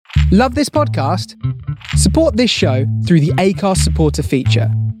Love this podcast? Support this show through the Acast supporter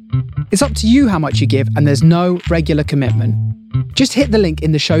feature. It's up to you how much you give, and there's no regular commitment. Just hit the link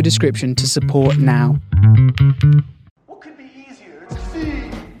in the show description to support now. What could be easier? It's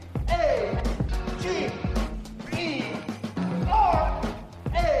C, A, G, E, R,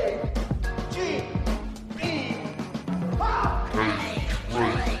 A, G, E, pop. The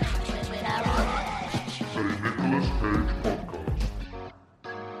Nicolas Cage Podcast.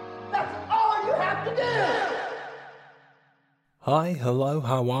 That's all you have to do. Hi, hello,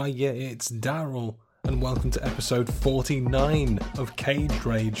 how are you? It's Daryl, and welcome to episode 49 of Cage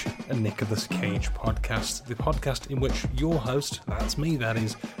Rage, a Nicolas Cage podcast. The podcast in which your host, that's me, that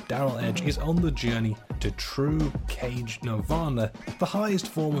is, Daryl Edge, is on the journey to true Cage Nirvana, the highest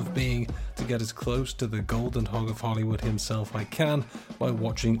form of being, to get as close to the golden hog of Hollywood himself I can by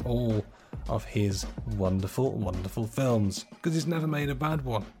watching all of his wonderful, wonderful films, because he's never made a bad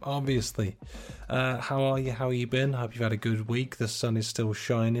one, obviously. How are you? How you been? Hope you've had a good week. The sun is still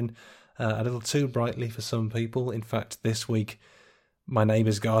shining, a little too brightly for some people. In fact, this week, my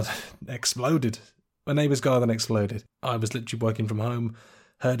neighbour's garden exploded. I was literally working from home,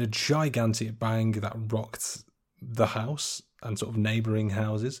 heard a gigantic bang that rocked the house and sort of neighbouring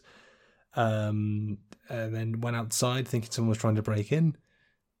houses, and then went outside thinking someone was trying to break in.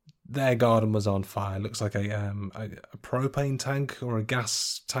 Their garden was on fire. Looks like a propane tank or a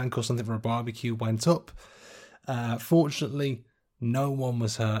gas tank or something for a barbecue went up. Fortunately, no one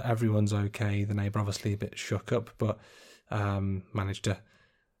was hurt. Everyone's okay. The neighbour obviously a bit shook up, but managed to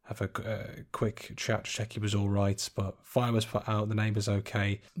have a quick chat to check he was all right. But fire was put out. The neighbour's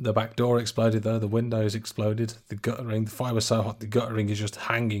okay. The back door exploded though. The windows exploded. The guttering. The fire was so hot. The guttering is just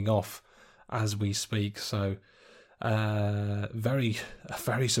hanging off as we speak. So. A very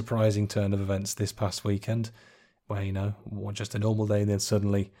surprising turn of events this past weekend, where, you know, just a normal day and then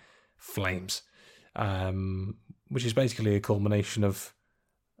suddenly flames, which is basically a culmination of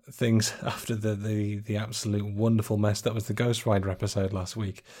things after the absolute wonderful mess that was the Ghost Rider episode last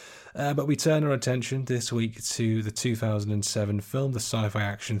week. But we turn our attention this week to the 2007 film, the sci-fi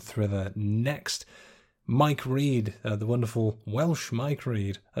action thriller Next. Mike Reid, the wonderful Welsh Mike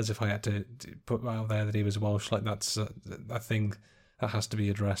Reid, as if I had to put out there that he was Welsh, like that's a thing that has to be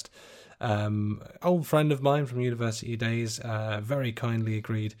addressed. Old friend of mine from university days, very kindly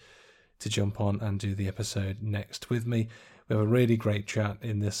agreed to jump on and do the episode next with me. We have a really great chat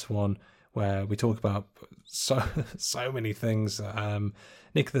in this one where we talk about so many things.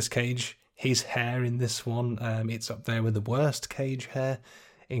 Nicolas Cage, his hair in this one, it's up there with the worst Cage hair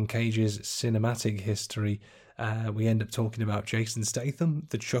in Cage's cinematic history. We end up talking about Jason Statham,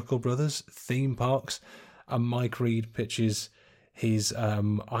 the Chuckle Brothers, theme parks, and Mike Reid pitches his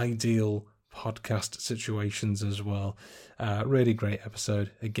ideal podcast situations as well. Really great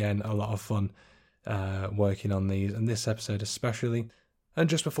episode. Again, a lot of fun working on these, and this episode especially. And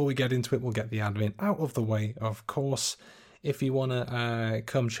just before we get into it, we'll get the admin out of the way, of course. If you want to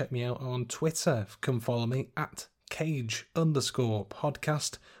come check me out on Twitter, come follow me at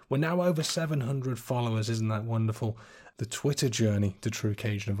Cage_podcast. We're now over 700 followers. Isn't that wonderful? The Twitter journey to true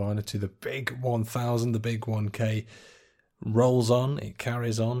Cage Nirvana, to the big 1,000, the big 1K, rolls on. It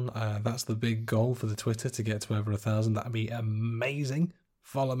carries on. That's the big goal for the Twitter, to get to over 1,000. That'd be amazing.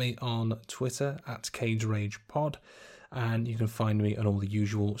 Follow me on Twitter at CageRagePod, and you can find me on all the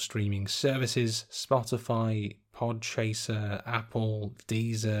usual streaming services: Spotify, Podchaser, Apple,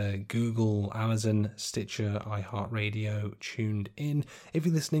 Deezer, Google, Amazon, Stitcher, iHeartRadio, Tuned In. If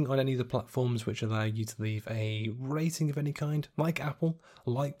you're listening on any of the platforms which allow you to leave a rating of any kind, like Apple,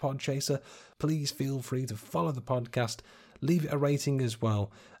 like Podchaser, please feel free to follow the podcast, leave it a rating as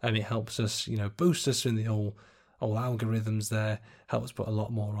well, and it helps us, boost us in the all algorithms there, helps put a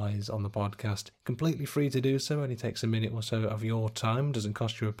lot more eyes on the podcast. Completely free to do so, only takes a minute or so of your time, doesn't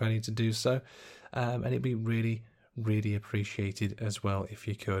cost you a penny to do so, and it'd be really, really appreciated as well if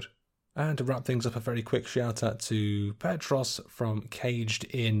you could. And to wrap things up, a very quick shout out to Petros from Caged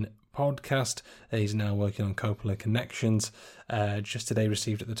In podcast. He's now working on Coppola Connections. Just today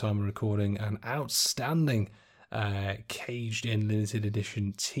received, at the time of recording, an outstanding Caged In limited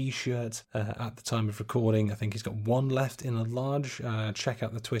edition t-shirt. At the time of recording, I think he's got one left in a large. Check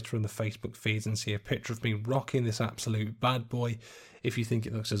out the Twitter and the Facebook feeds and see a picture of me rocking this absolute bad boy. If you think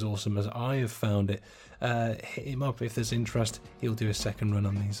it looks as awesome as I have found it, hit him up if there's interest. He'll do a second run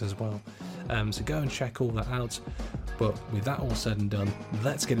on these as well. So go and check all that out. But with that all said and done,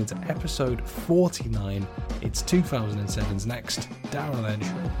 let's get into episode 49. It's 2007's Next. Daryl Edge,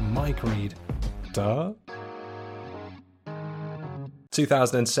 Mike Reid. Duh.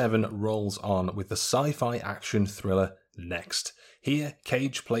 2007 rolls on with the sci-fi action thriller next. Here,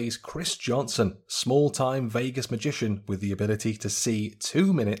 Cage plays Chris Johnson, small-time Vegas magician with the ability to see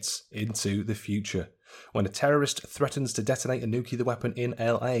 2 minutes into the future. When a terrorist threatens to detonate a nuclear weapon in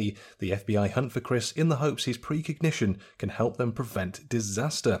LA, the FBI hunt for Chris in the hopes his precognition can help them prevent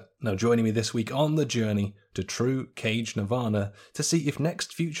disaster. Now joining me this week on the journey to true Cage Nirvana to see if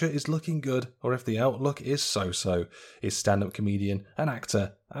next future is looking good or if the outlook is so-so is stand-up comedian and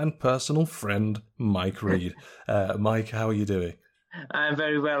actor and personal friend Mike Reid. Mike, how are you doing? I'm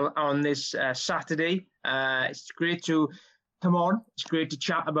very well on this Saturday. It's great to come on. It's great to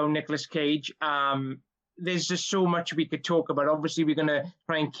chat about Nicolas Cage. There's just so much we could talk about. Obviously, we're going to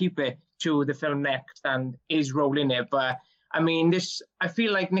try and keep it to the film next and his role in it. But, I mean, I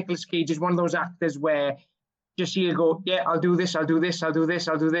feel like Nicolas Cage is one of those actors where just he'll go, yeah, I'll do this, I'll do this, I'll do this,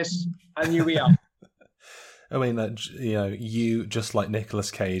 I'll do this. And here we are. I mean, you, just like Nicolas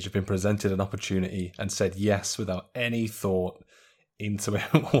Cage, have been presented an opportunity and said yes without any thought into it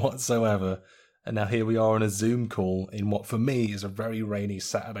whatsoever. And now here we are on a Zoom call in what for me is a very rainy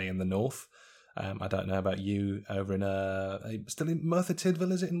Saturday in the north. I don't know about you over in still in Merthyr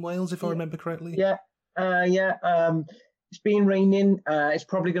Tydfil, is it in Wales, if I remember correctly? Yeah. It's been raining. It's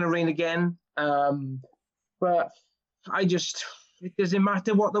probably going to rain again. But it doesn't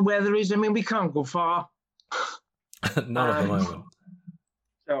matter what the weather is. I mean, we can't go far. Not at the moment.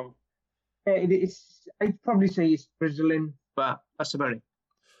 So I'd probably say it's drizzling, but that's about it.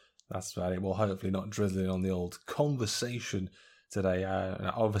 That's about it. Well, hopefully not drizzling on the old conversation today.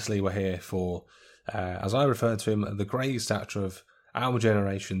 Obviously, we're here for, as I refer to him, the grey stature of our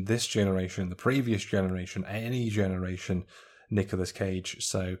generation, this generation, the previous generation, any generation, Nicolas Cage.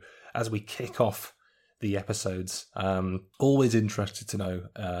 So as we kick off the episodes, always interested to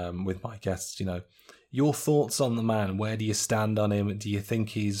know with my guests, your thoughts on the man. Where do you stand on him? Do you think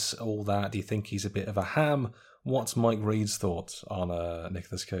he's all that? Do you think he's a bit of a ham? What's Mike Reid's thoughts on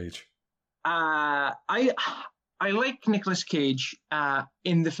Nicolas Cage? I like Nicolas Cage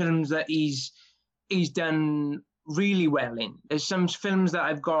in the films that he's done really well in. There's some films that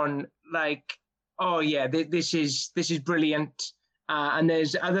I've gone like, oh yeah, this is brilliant. And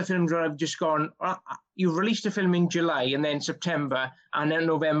there's other films where I've just gone, you've released a film in July and then September and then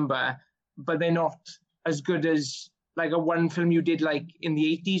November, but they're not as good as like a one film you did like in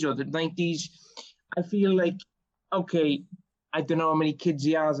the 80s or the 90s. I feel like, okay, I don't know how many kids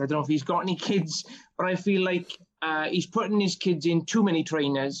he has. I don't know if he's got any kids, but I feel like he's putting his kids in too many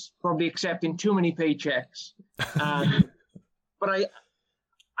trainers, probably accepting too many paychecks. But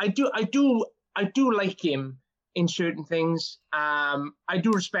I do like him in certain things. I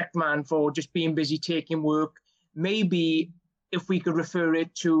do respect man for just being busy taking work. Maybe if we could refer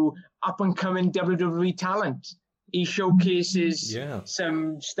it to up and coming WWE talent. He showcases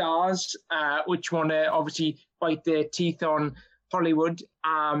some stars which want to obviously bite their teeth on Hollywood.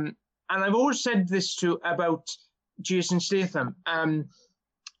 And I've always said this about Jason Statham.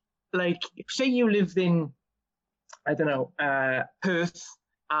 Like, say you lived in, I don't know, Perth,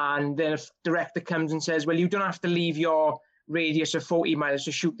 and then a director comes and says, well, you don't have to leave your radius of 40 miles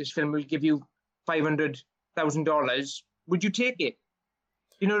to shoot this film. We'll give you $500,000. Would you take it?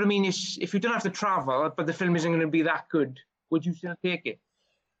 You know what I mean? If you don't have to travel, but the film isn't going to be that good, would you still take it?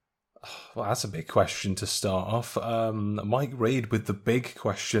 Well, that's a big question to start off. Mike Reid with the big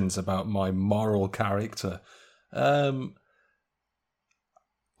questions about my moral character. I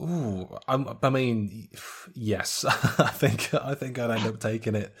mean, yes, I think I'd end up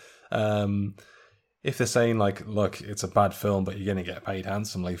taking it. If they're saying like, look, it's a bad film, but you're going to get paid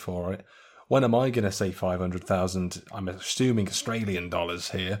handsomely for it. When am I going to say 500,000? I'm assuming Australian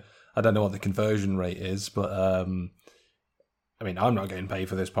dollars here. I don't know what the conversion rate is, but I mean, I'm not getting paid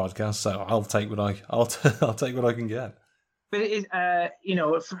for this podcast, so I'll take what I'll take what I can get. But it is,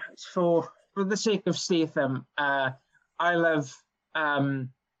 for the sake of Statham, I love The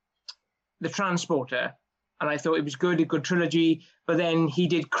Transporter, and I thought it was good, a good trilogy. But then he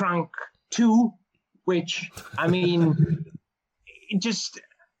did Crank 2, which I mean,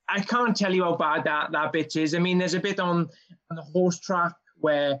 I can't tell you how bad that bit is. I mean, there's a bit on the horse track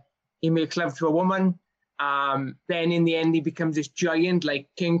where he makes love to a woman. Then in the end, he becomes this giant, like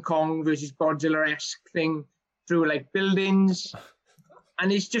King Kong versus Godzilla-esque thing through like buildings. And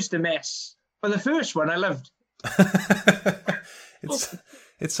it's just a mess. But the first one I loved.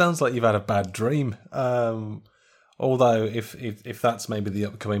 It sounds like you've had a bad dream. Although if that's maybe the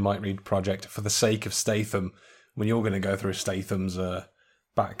upcoming Mike Reid project, for the sake of Statham, when you're going to go through Statham's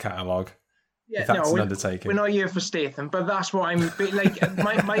back catalogue, if that's an undertaking. We're not here for Statham, but that's what I'm like.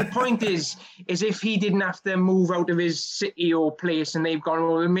 my point is if he didn't have to move out of his city or place, and they've gone,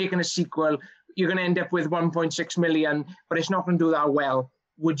 well, we're making a sequel, you're going to end up with 1.6 million, but it's not going to do that well.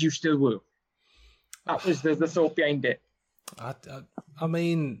 Would you still work? That was the thought behind it. I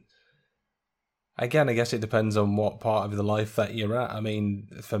mean, again, I guess it depends on what part of the life that you're at. I mean,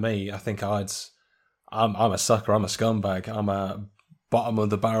 for me, I think I'm a sucker. I'm a scumbag. I'm a bottom of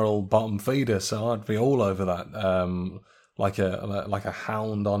the barrel, bottom feeder. So I'd be all over that, like a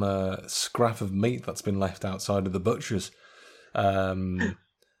hound on a scrap of meat that's been left outside of the butcher's.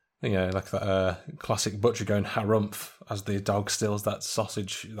 Like that classic butcher going harumph as the dog steals that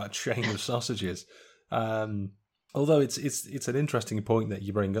sausage, that chain of sausages. Although it's an interesting point that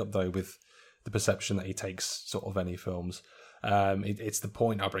you bring up, though, with the perception that he takes sort of any films. It's the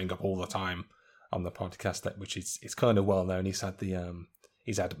point I bring up all the time on the podcast, which is it's kind of well known. He's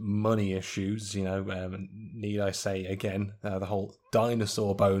had money issues, need I say again, the whole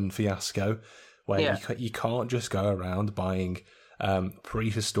dinosaur bone fiasco, where you can't just go around buying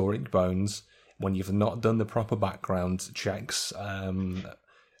prehistoric bones when you've not done the proper background checks,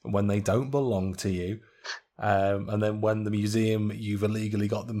 when they don't belong to you, and then when the museum you've illegally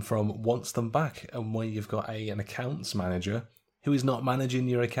got them from wants them back, and when you've got an accounts manager who is not managing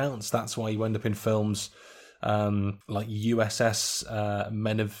your accounts. That's why you end up in films like USS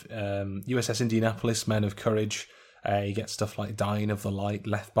Indianapolis, Men of Courage. You get stuff like Dying of the Light,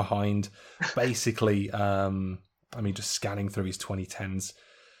 Left Behind. Basically, just scanning through his 2010s,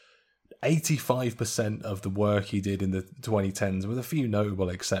 85% of the work he did in the 2010s, with a few notable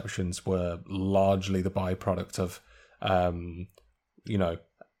exceptions, were largely the byproduct of,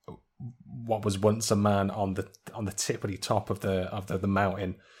 what was once a man on the tippity top of the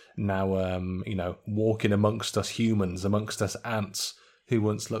mountain, now walking amongst us humans, amongst us ants who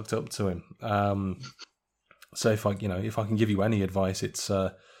once looked up to him. So if I can give you any advice, it's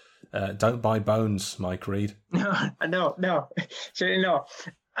don't buy bones, Mike Reed. No, certainly not.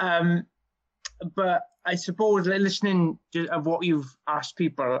 But I suppose listening to what you've asked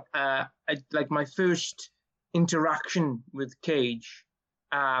people, my first interaction with Cage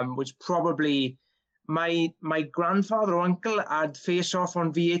was probably my grandfather or uncle had Face Off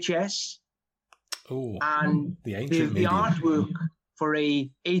on VHS. Oh, and the ancient the artwork for a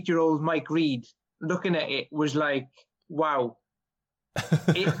 8-year-old Mike Reed looking at it was like, wow.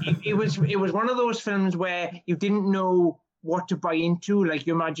 it was one of those films where you didn't know what to buy into. Like,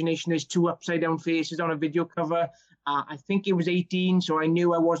 your imagination is 2 upside down faces on a video cover. I think it was 18, so I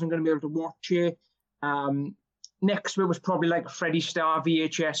knew I wasn't going to be able to watch it. Next to it was probably like a Freddie Starr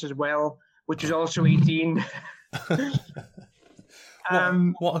VHS as well, which is also 18.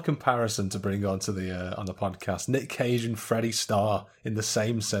 What a comparison to bring onto the on the podcast. Nick Cage and Freddie Starr in the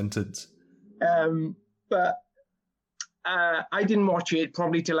same sentence. But I didn't watch it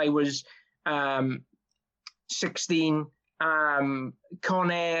probably till I was 16.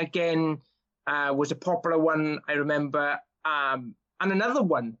 Con Air again was a popular one, I remember. And another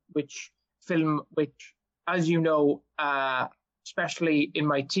one, which, as you know, especially in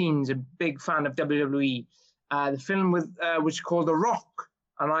my teens, a big fan of WWE. The film was called The Rock,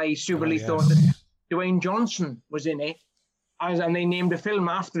 and I stupidly thought that Dwayne Johnson was in it. And they named a film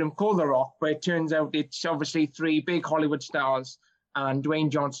after him called The Rock, but it turns out it's obviously 3 big Hollywood stars, and Dwayne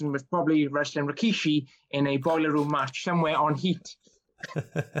Johnson was probably wrestling Rikishi in a boiler room match somewhere on Heat.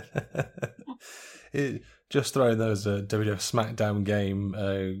 Just throwing those WWF SmackDown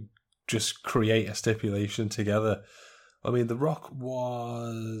game, just create a stipulation together. I mean, The Rock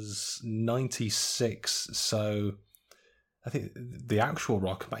was 96, so I think the actual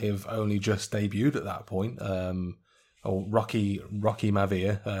Rock may have only just debuted at that point. Or Rocky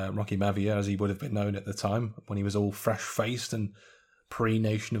Maivia, as he would have been known at the time, when he was all fresh-faced and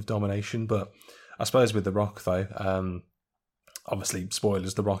pre-Nation of Domination. But I suppose with The Rock, though, obviously,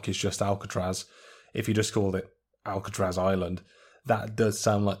 spoilers, The Rock is just Alcatraz. If you just called it Alcatraz Island, that does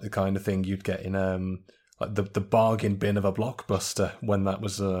sound like the kind of thing you'd get in like the bargain bin of a Blockbuster when that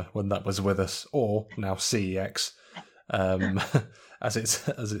was with us, or now CEX, as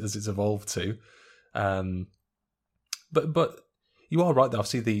it's evolved to. But you are right, though.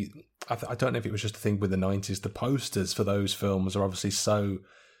 Obviously, I don't know if it was just a thing with the 90s. The posters for those films are obviously so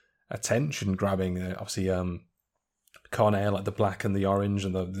attention-grabbing. Obviously, Con Air, like the black and the orange,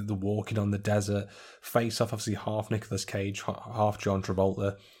 and the walking on the desert. Face Off, obviously, half Nicolas Cage, half John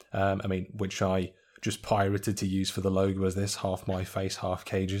Travolta. Which I just pirated to use for the logo as this, half my face, half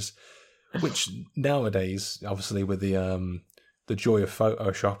Cage's. Which nowadays, obviously, with the joy of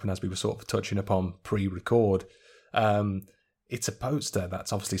Photoshop, and as we were sort of touching upon pre-record, it's a poster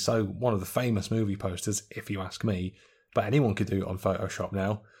that's obviously one of the famous movie posters, if you ask me, but anyone could do it on Photoshop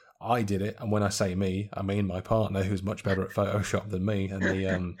now. I did it, and when I say me, I mean my partner, who's much better at Photoshop than me,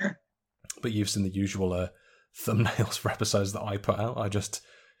 and but you've seen the usual thumbnails for episodes that I put out. I just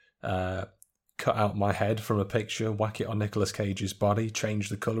cut out my head from a picture, whack it on Nicolas Cage's body, change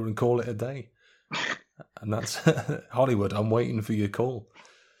the colour and call it a day. And that's Hollywood. I'm waiting for your call.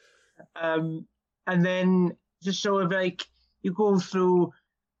 And then just sort of like you go through,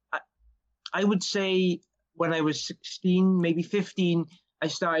 I would say when I was 16, maybe 15, I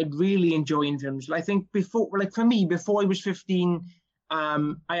started really enjoying films. I think before I was 15,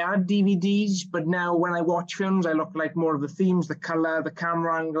 I had DVDs, but now when I watch films, I look like more of the themes, the colour, the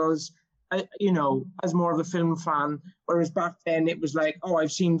camera angles, as more of a film fan. Whereas back then it was like, oh,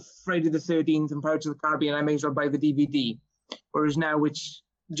 I've seen Friday the 13th and Pirates of the Caribbean, I may as well buy the DVD. Whereas now it's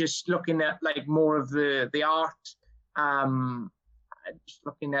just looking at like more of the art, just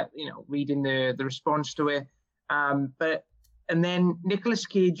looking at, reading the response to it. And then Nicolas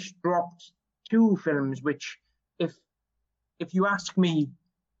Cage dropped 2 films, which if you ask me,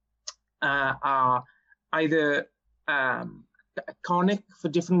 are either iconic for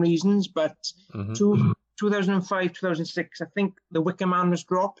different reasons, but 2005, 2006, I think The Wicker Man was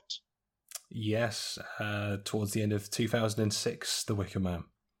dropped. Yes, towards the end of 2006, The Wicker Man.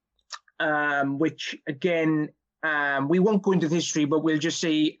 Which, again, we won't go into the history, but we'll just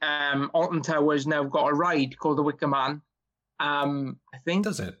say Alton Towers now got a ride called The Wicker Man. I think.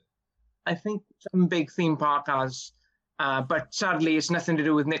 Does it? I think some big theme park has. But sadly, it's nothing to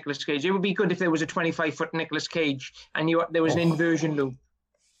do with Nicolas Cage. It would be good if there was a 25-foot Nicolas Cage and there was an inversion loop.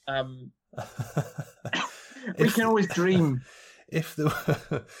 We can always dream. If there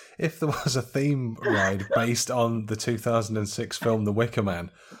was a theme ride based on the 2006 film The Wicker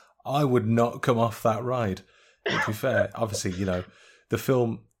Man, I would not come off that ride. To be fair, obviously, the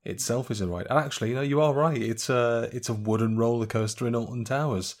film itself isn't right. And actually, you are right. It's a wooden roller coaster in Alton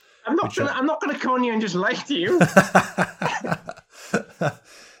Towers. I'm not going to come on you and just lie to you.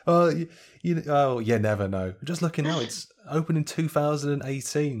 Well, you never know. Just looking now, it's opened in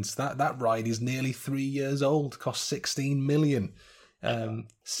 2018. So that ride is nearly 3 years old. Cost 16 million.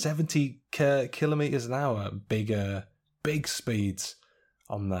 70 kilometers an hour. Big speeds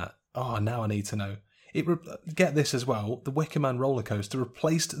on that. Oh, now I need to know. Get this as well. The Wicker Man roller coaster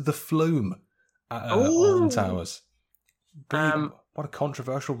replaced the Flume at Alton Towers. What a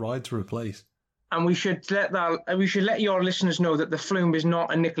controversial ride to replace. And we should let your listeners know that The Flume is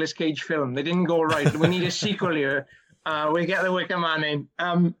not a Nicolas Cage film. They didn't go right. We need a sequel here. We get the Wicker Man in.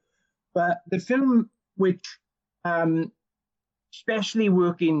 But the film, which especially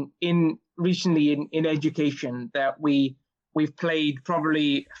working recently in education, that we've played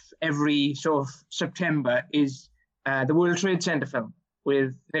probably every sort of September, is the World Trade Center film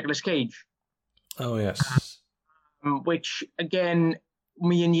with Nicolas Cage. Oh yes. Which, again,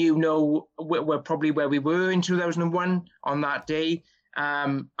 me and you know, we're probably where we were in 2001 on that day.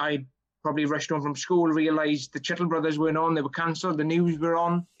 I probably rushed home from school, realised the Chittle Brothers weren't on, they were cancelled, the news were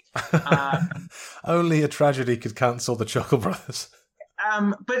on. Only a tragedy could cancel the Chuckle Brothers.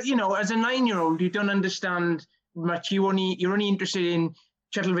 But, as a 9-year-old, you don't understand much. You're only interested in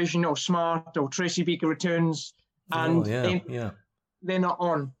Chuttlevision or Smart or Tracy Beaker Returns, and they're not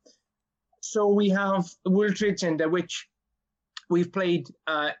on. So we have the World Trade Center, which we've played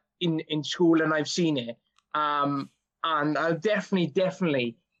in school, and I've seen it. And I'll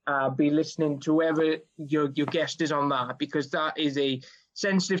definitely be listening to whoever your guest is on that, because that is a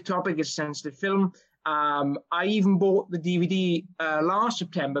sensitive topic, it's a sensitive film. I even bought the DVD last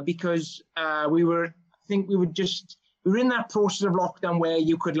September because we were in that process of lockdown where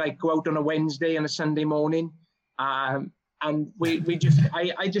you could go out on a Wednesday and a Sunday morning. And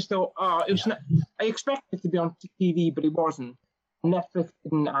I just thought, it was not, I expected it to be on TV, but it wasn't. Netflix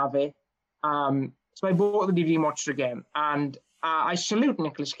didn't have it. So I bought the DVD and watched it again. And I salute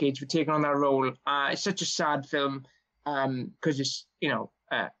Nicolas Cage for taking on that role. It's such a sad film because it's,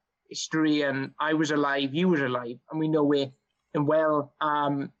 history, and I was alive, you were alive, and we know it and well.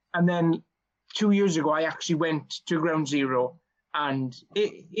 And then 2 years ago, I actually went to Ground Zero, and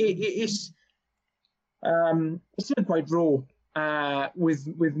it's still quite raw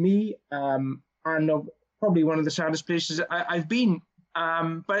with me, and probably one of the saddest places I've been.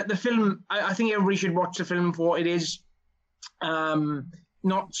 But the film, I think everybody should watch the film for what it is.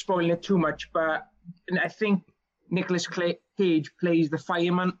 Not spoiling it too much, but I think Nicolas Cage plays the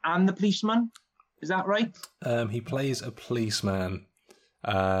fireman and the policeman. Is that right? He plays a policeman,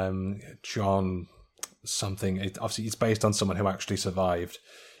 John something. Obviously, it's based on someone who actually survived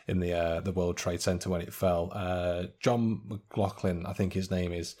in the World Trade Center when it fell. John McLaughlin, I think his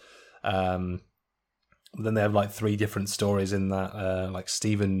name is. Then they have 3 different stories in that.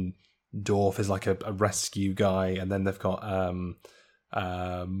 Stephen Dorff is a rescue guy, and then they've got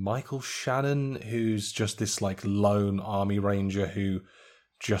Michael Shannon, who's just this like lone army ranger who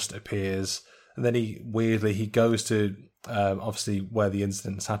just appears, and then he goes to obviously where the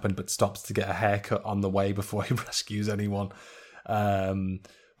incidents happened, but stops to get a haircut on the way before he rescues anyone.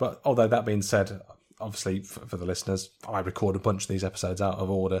 But although that being said, obviously for the listeners, I record a bunch of these episodes out of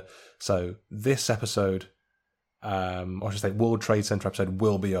order, so this episode, or I should say World Trade Center episode,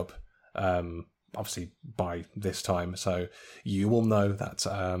 will be up obviously by this time, so you will know that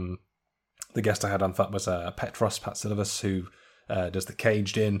the guest I had on that was Petros Patsilivas, who does the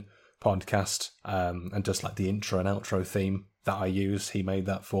Caged In podcast and does like the intro and outro theme that I use. He made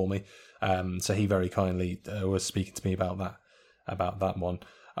that for me, so he very kindly was speaking to me about that one.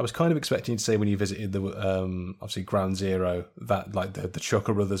 I was kind of expecting to say when you visited the obviously Ground Zero that like the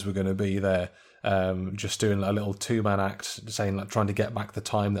Chucker brothers were going to be there, just doing a little 2-man act, saying like trying to get back the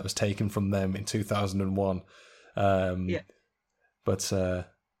time that was taken from them in 2001. But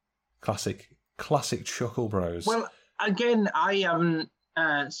classic Chuckle Bros. Well, again, I haven't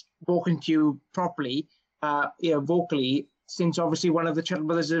spoken to you properly, vocally, since obviously one of the Chuckle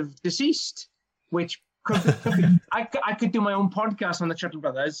brothers have deceased, which I could do my own podcast on the Chuckle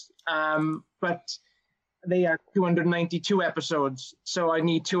brothers, but they are 292 episodes, so I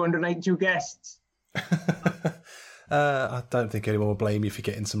need 292 guests. I don't think anyone will blame you for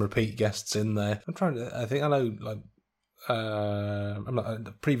getting some repeat guests in there. I know, like, I'm not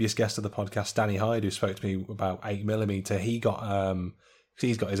the previous guest of the podcast, Danny Hyde, who spoke to me about 8mm. He got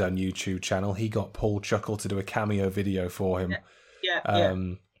he's got his own YouTube channel. He got Paul Chuckle to do a cameo video for him.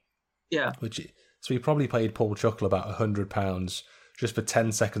 Yeah. So he probably paid Paul Chuckle about £100 just for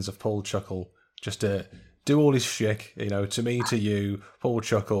 10 seconds of Paul Chuckle, just to do all his shtick, to me, to you, Paul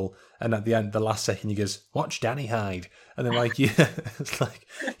Chuckle, and at the end, the last second, he goes, "Watch Danny Hyde," and then like, it's like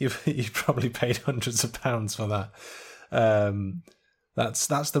you've probably paid hundreds of pounds for that.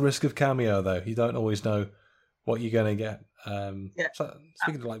 That's the risk of cameo, though. You don't always know what you're gonna get. So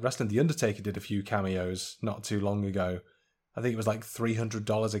speaking of like wrestling, The Undertaker did a few cameos not too long ago. I think it was like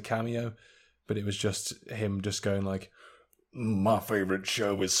 $300 a cameo, but it was just him just going like, "My favorite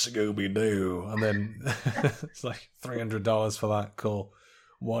show is Scooby-Doo," and then it's like $300 for that. Cool,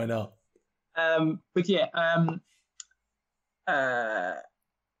 why not?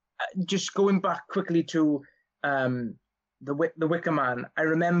 Just going back quickly to the Wicker Man. I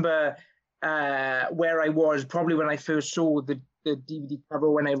remember where I was probably when I first saw the DVD cover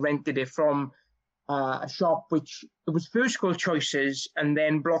when I rented it from a shop, which it was first called Choices, and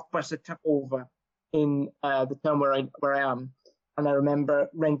then Blockbuster took over in the town where I am, and I remember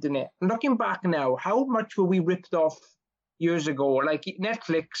renting it. And looking back now, how much were we ripped off years ago? Like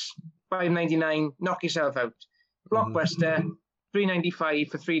Netflix, $5.99, knock yourself out. Blockbuster, $3.95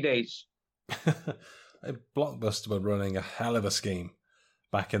 for 3 days. Blockbuster were running a hell of a scheme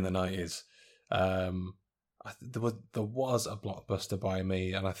back in the 90s. There was a Blockbuster by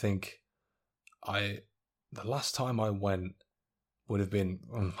me, and I think the last time I went would have been,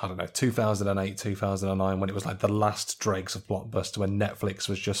 2008, 2009, when it was like the last dregs of Blockbuster, when Netflix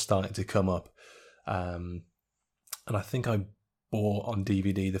was just starting to come up. And I think I bought on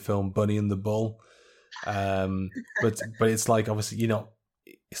DVD the film Bunny and the Bull. But it's like, obviously,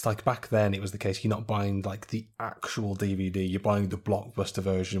 it's like back then it was the case, you're not buying like the actual DVD, you're buying the Blockbuster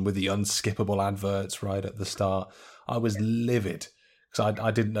version with the unskippable adverts right at the start. I was livid because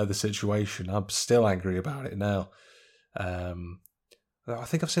I didn't know the situation. I'm still angry about it now. I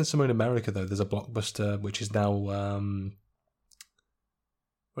think I've seen somewhere in America, though. There's a Blockbuster which is now, well,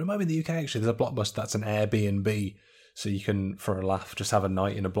 it might be in the UK actually. There's a Blockbuster that's an Airbnb, so you can, for a laugh, just have a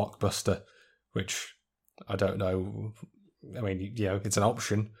night in a Blockbuster, which I don't know. I mean, it's an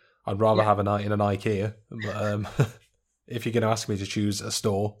option. I'd rather have a night in an IKEA, but if you're going to ask me to choose a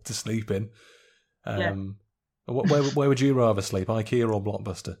store to sleep in, where would you rather sleep, IKEA or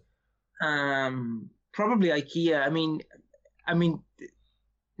Blockbuster? Probably IKEA. I mean,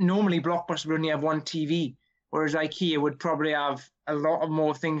 normally Blockbuster would only have one TV, whereas IKEA would probably have a lot of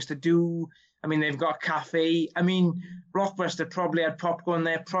more things to do. I mean, they've got a cafe. I mean, Blockbuster probably had popcorn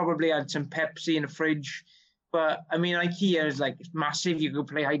there, probably had some Pepsi in the fridge. But I mean, IKEA is like massive. You could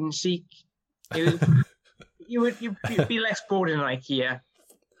play hide and seek. You'd be less bored in IKEA.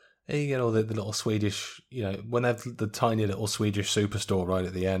 You get all the little Swedish, when they have the tiny little Swedish superstore right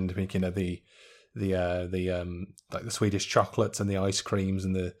at the end, making the like the Swedish chocolates and the ice creams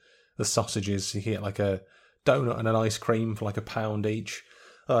and the sausages. You can get like a donut and an ice cream for like £1 each.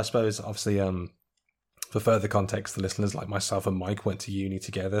 I suppose, obviously, for further context, the listeners like myself and Mike went to uni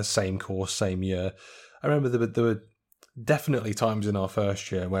together, same course, same year. I remember there were definitely times in our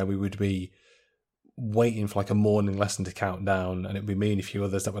first year where we would be waiting for like a morning lesson to count down, and it'd be me and a few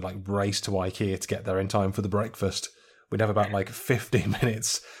others that would like race to IKEA to get there in time for the breakfast. We'd have about like 15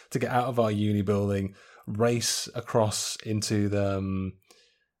 minutes to get out of our uni building, race across into the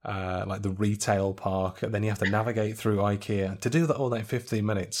like the retail park, and then you have to navigate through IKEA. To do that all that in 15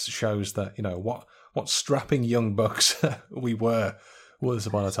 minutes shows that, you know, what strapping young bucks we were once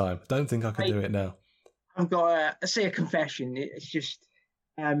upon a time. Don't think I could do it now. I've got a confession. It's just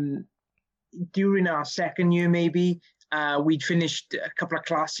during our second year, maybe we'd finished a couple of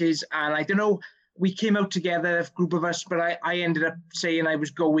classes, and I don't know, we came out together, a group of us, but I ended up saying I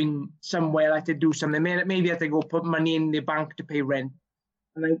was going somewhere. I had to do something. Maybe I had to go put money in the bank to pay rent.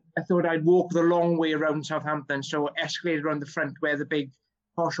 And I thought I'd walk the long way around Southampton, so escalated around the front where the big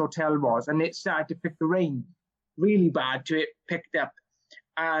posh hotel was, and it started to pick the rain really bad till it picked up.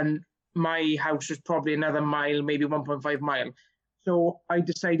 And my house was probably another mile, maybe 1.5 mile. So I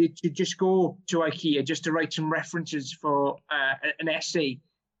decided to just go to IKEA just to write some references for an essay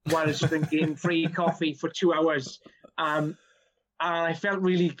while I was drinking free coffee for 2 hours. And I felt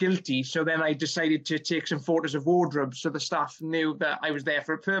really guilty. So then I decided to take some photos of wardrobes so the staff knew that I was there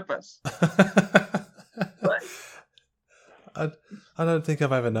for a purpose. But I don't think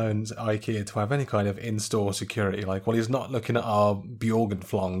I've ever known IKEA to have any kind of in-store security. Like, well, he's not looking at our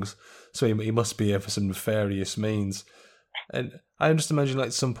Bjorgenflongs, so he must be here for some nefarious means. And I just imagine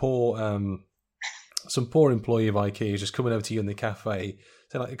like some poor employee of IKEA is just coming over to you in the cafe,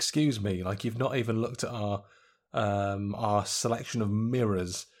 saying like, "Excuse me, like you've not even looked at our selection of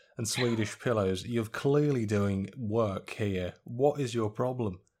mirrors and Swedish pillows. You're clearly doing work here. What is your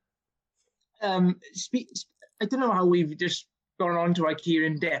problem?" I don't know how we've just gone on to IKEA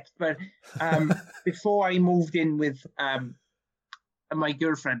in depth, but before I moved in with my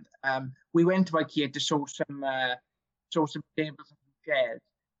girlfriend, we went to IKEA to source some tables and chairs,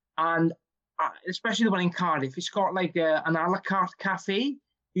 and especially the one in Cardiff, it's got like an a la carte cafe.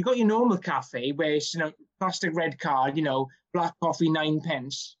 You got your normal cafe where it's, you know, plastic red card, you know, black coffee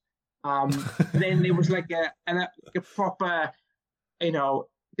 9p. Then there was like a proper, you know,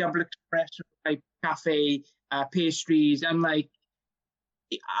 double espresso type cafe, pastries, and like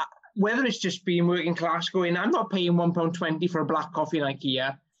whether it's just being working class going, I'm not paying £1.20 for a black coffee in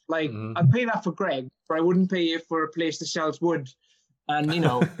IKEA. Like I'd pay that for Greg, but I wouldn't pay it for a place that sells wood. And you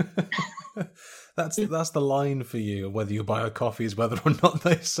know, that's the line for you. Whether you buy a coffee is whether or not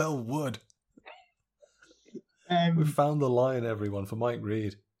they sell wood. We found the line, everyone, for Mike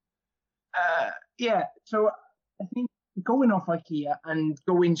Reed. Yeah, so I think going off IKEA and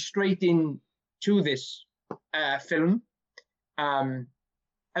going straight into this film,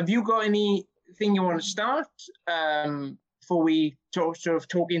 have you got anything you want to start before we sort of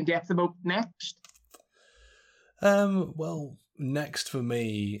talk in depth about next? Well, next for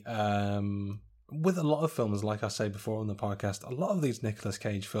me, with a lot of films, like I said before on the podcast, a lot of these Nicolas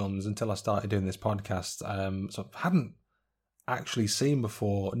Cage films, until I started doing this podcast, so I hadn't actually seen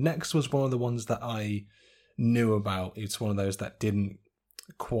before. Next was one of the ones that I knew about. It's one of those that didn't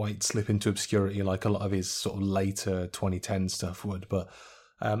quite slip into obscurity like a lot of his sort of later 2010 stuff would, but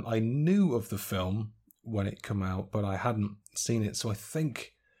I knew of the film when it came out, but I hadn't seen it, so I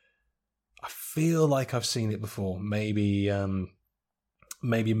feel like I've seen it before, maybe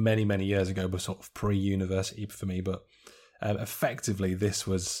many years ago, but sort of pre-university for me. But effectively, this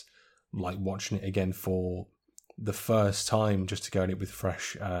was like watching it again for the first time, just to go in it with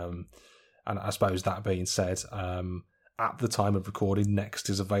fresh. And I suppose that being said, at the time of recording, Next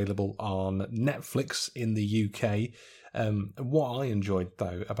is available on Netflix in the UK. What I enjoyed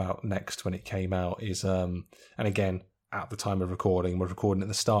though about Next when it came out is, and again, at the time of recording, we're recording at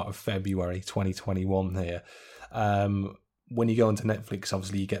the start of February 2021 here. When you go onto Netflix,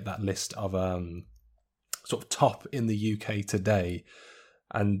 obviously you get that list of sort of top in the UK today,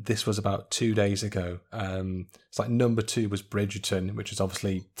 and this was about 2 days ago. It's like number 2 was Bridgerton, which has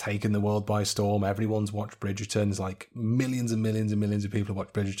obviously taken the world by storm. Everyone's watched Bridgerton. There's like millions and millions and millions of people have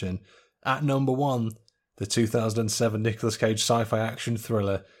watched Bridgerton. At number 1, the 2007 Nicolas Cage sci-fi action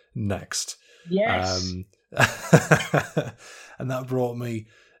thriller Next. Yes. And that brought me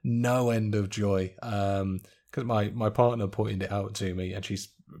no end of joy. Because my partner pointed it out to me, and she's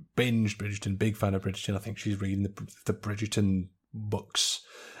binged Bridgerton, big fan of Bridgerton. I think she's reading the Bridgerton books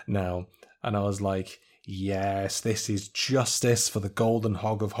now. And I was like, yes, this is justice for the golden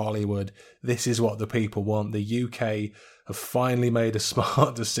hog of Hollywood. This is what the people want. The UK have finally made a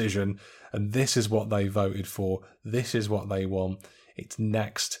smart decision, and this is what they voted for. This is what they want. It's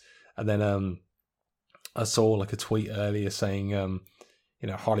Next. And then I saw like a tweet earlier saying,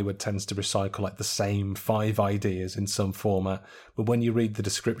 Hollywood tends to recycle like the same 5 ideas in some format, but when you read the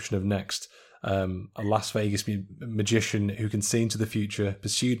description of Next, A Las Vegas magician who can see into the future,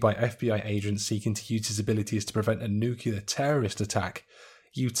 pursued by FBI agents seeking to use his abilities to prevent a nuclear terrorist attack.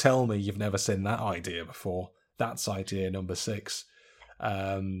 You tell me you've never seen that idea before. That's idea number 6.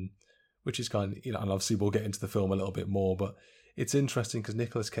 Which is kind of, and obviously we'll get into the film a little bit more, but it's interesting because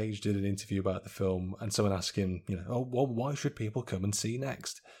Nicolas Cage did an interview about the film and someone asked him, oh, well, why should people come and see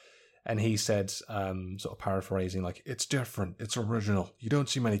Next? And he said, sort of paraphrasing, like, it's different, it's original. You don't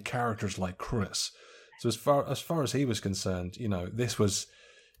see many characters like Chris. So as far as he was concerned,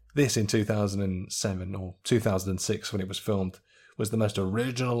 this in 2007 or 2006 when it was filmed was the most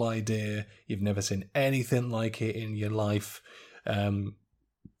original idea. You've never seen anything like it in your life.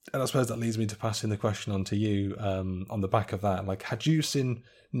 And I suppose that leads me to passing the question on to you on the back of that. Like, had you seen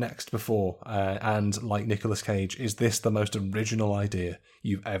Next before? And like Nicolas Cage, is this the most original idea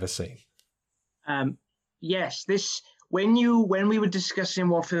you've ever seen? Yes. When we were discussing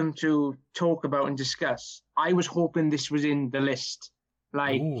what film to talk about and discuss, I was hoping this was in the list.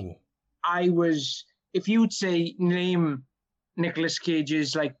 Like, ooh. If you'd say name Nicolas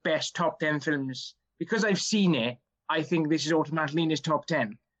Cage's like best top 10 films, because I've seen it, I think this is automatically in his top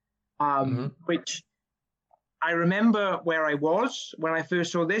 10. Which I remember where I was when I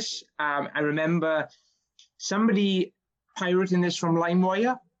first saw this. I remember somebody pirating this from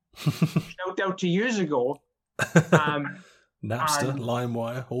LimeWire. Shout out to years ago. Napster,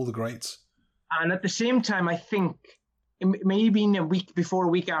 LimeWire, all the greats. And at the same time, I think maybe in a week before, a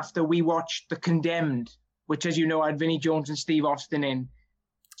week after, we watched The Condemned, which, as you know, had Vinnie Jones and Steve Austin in.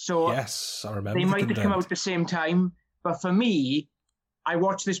 So yes, I remember. They might have come out at the same time, but for me, I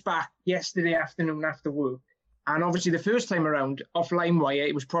watched this back yesterday afternoon after work. And obviously the first time around, off LimeWire,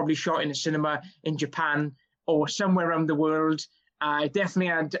 it was probably shot in a cinema in Japan or somewhere around the world. I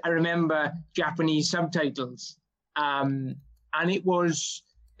remember Japanese subtitles. And it was,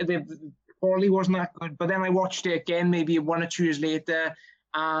 the quality wasn't that good. But then I watched it again, maybe 1 or 2 years later.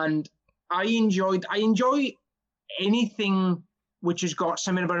 And I enjoy anything which has got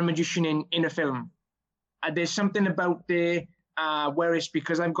something about a magician in a film. There's something about where it's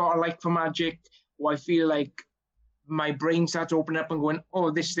because I've got a like for magic, or I feel like my brain starts opening up and going,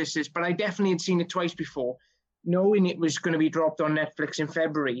 oh, this. But I definitely had seen it twice before. Knowing it was going to be dropped on Netflix in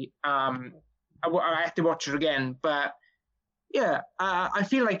February, I had to watch it again. But yeah, I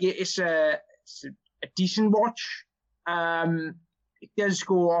feel like it's a decent watch. It does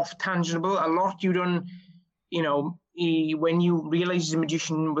go off tangential a lot. You don't, when you realize he's a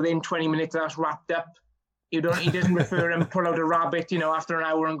magician within 20 minutes, that's wrapped up. He doesn't refer and pull out a rabbit, after an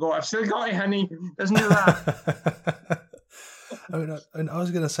hour and go, I've still got it, honey. Doesn't do that. And I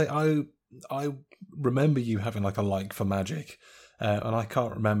was going to say, I remember you having like a like for magic, and I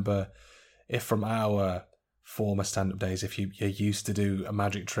can't remember if from our former stand-up days, if you used to do a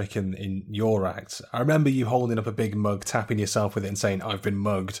magic trick in your act. I remember you holding up a big mug, tapping yourself with it and saying, I've been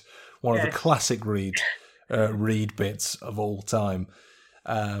mugged. One of the classic Reed bits of all time.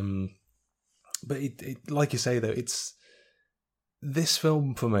 But it, like you say, though, it's this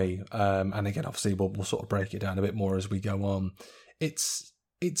film for me, and again, obviously, we'll sort of break it down a bit more as we go on. It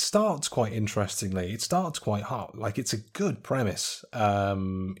starts quite interestingly. It starts quite hot. Like, it's a good premise.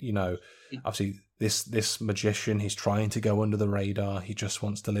 Obviously, this magician, he's trying to go under the radar. He just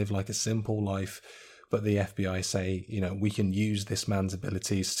wants to live like a simple life. But the FBI say, we can use this man's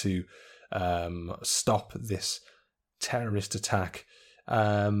abilities to stop this terrorist attack.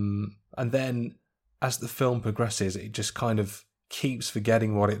 And then as the film progresses, it just kind of keeps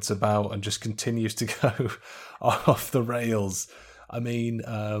forgetting what it's about and just continues to go off the rails. I mean,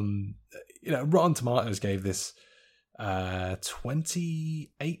 Rotten Tomatoes gave this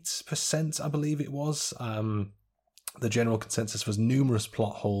 28%, I believe it was. The general consensus was numerous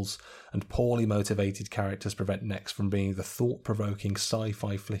plot holes and poorly motivated characters prevent Next from being the thought-provoking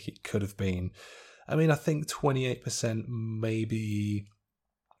sci-fi flick it could have been. I mean, I think 28% maybe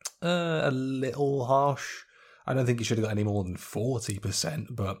a little harsh. I don't think it should have got any more than 40%,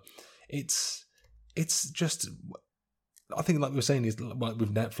 but it's just, I think like we were saying, is like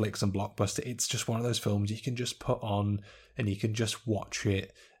with Netflix and Blockbuster, it's just one of those films you can just put on and you can just watch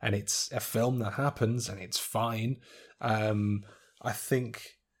it, and it's a film that happens and it's fine. I think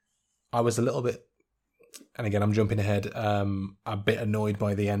I was a little bit, and again I'm jumping ahead, a bit annoyed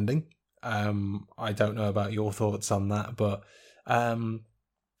by the ending. I don't know about your thoughts on that, but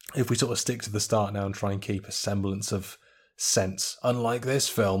if we sort of stick to the start now and try and keep a semblance of sense, unlike this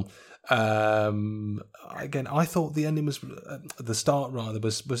film, again, I thought the ending was, the start rather,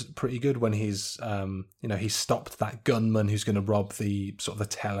 was pretty good when he's, he stopped that gunman who's going to rob the sort of the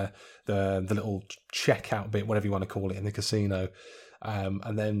teller, the little checkout bit, whatever you want to call it, in the casino.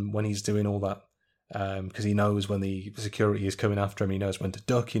 And then when he's doing all that, because he knows when the security is coming after him, he knows when to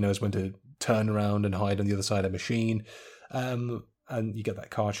duck, he knows when to turn around and hide on the other side of the machine. And you get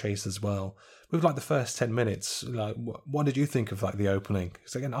that car chase as well. With like the first 10 minutes, like what did you think of like the opening?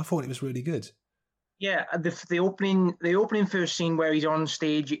 Because again, I thought it was really good. Yeah, the opening first scene where he's on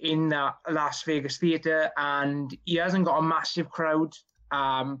stage in that Las Vegas theater, and he hasn't got a massive crowd.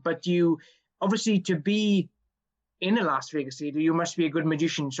 But you obviously, to be in a Las Vegas theater, you must be a good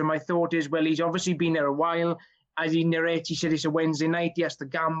magician. So my thought is, well, he's obviously been there a while. As he narrates, he said it's a Wednesday night. He has to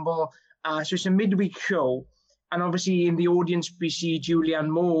gamble. So it's a midweek show. And obviously in the audience, we see Julianne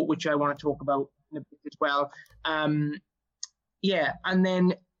Moore, which I want to talk about in a bit as well. Yeah, and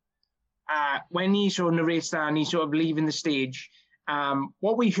then when he sort of narrates that and he's sort of leaving the stage,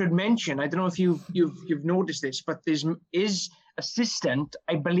 what we should mention, I don't know if you've noticed this, but his assistant,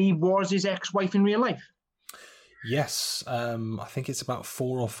 I believe, was his ex-wife in real life. Yes, I think it's about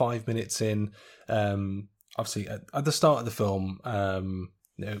 4 or 5 minutes in. Obviously, at the start of the film,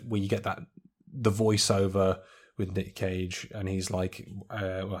 where you get the voiceover with Nick Cage, and he's like,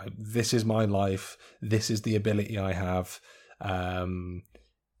 "This is my life. This is the ability I have." And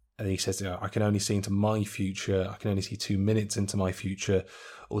he says, "I can only see into my future. I can only see 2 minutes into my future."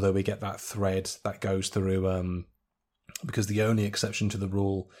 Although we get that thread that goes through, because the only exception to the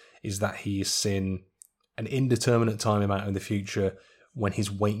rule is that he is seen an indeterminate time amount in the future when he's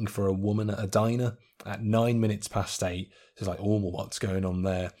waiting for a woman at a diner at 9 minutes past 8. So it's like, oh, what's going on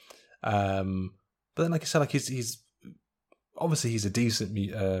there? But then, like I said, like he's obviously he's a decent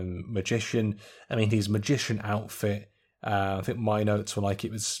magician. I mean, his magician outfit. I think my notes were like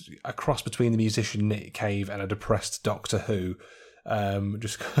it was a cross between the musician Nick Cave and a depressed Doctor Who.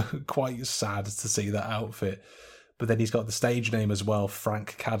 Just quite sad to see that outfit. But then he's got the stage name as well,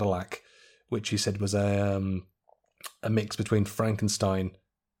 Frank Cadillac, which he said was a mix between Frankenstein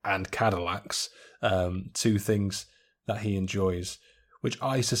and Cadillacs, two things that he enjoys, which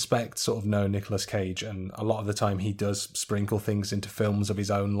I suspect sort of know Nicolas Cage, and a lot of the time he does sprinkle things into films of his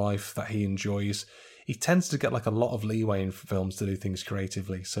own life that he enjoys. He tends to get like a lot of leeway in films to do things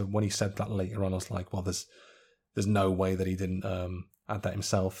creatively. So when he said that later on, I was like, well, there's no way that he didn't add that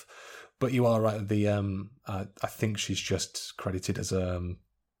himself. But you are right. I think she's just credited as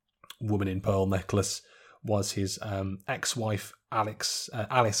Woman in Pearl Necklace was his ex-wife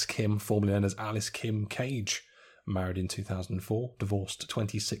Alice Kim, formerly known as Alice Kim Cage, married in 2004, divorced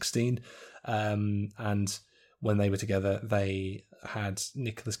 2016, and when they were together, they had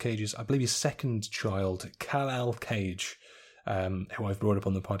Nicolas Cage's, I believe, his second child, Kal-El Cage, who I've brought up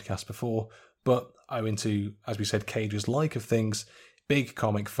on the podcast before. But owing to, as we said, Cage's like of things, big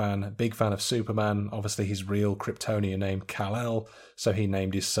comic fan, big fan of Superman. Obviously, his real Kryptonian name, Kal-El, so he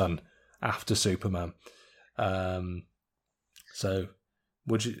named his son after Superman. So,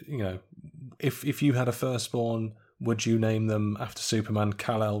 would you if you had a firstborn, would you name them after Superman,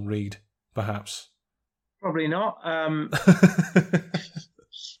 Kal-El Reed, perhaps? Probably not.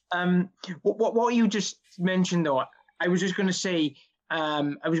 What you just mentioned, though, I was just going to say,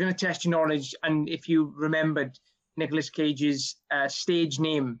 I was going to test your knowledge, and if you remembered Nicolas Cage's stage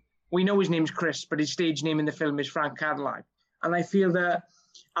name, we know his name's Chris, but his stage name in the film is Frank Cadillac. And I feel that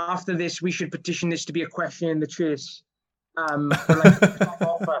after this, we should petition this to be a question in the chase.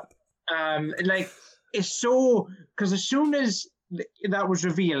 It's so, because as soon as that was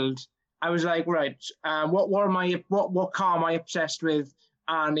revealed, I was like, right, what car am I obsessed with?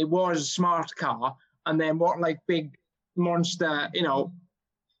 And it was Smart Car. And then what like big monster,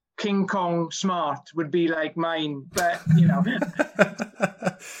 King Kong Smart would be like mine, but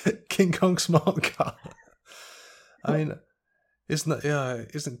King Kong Smart Car. I mean, isn't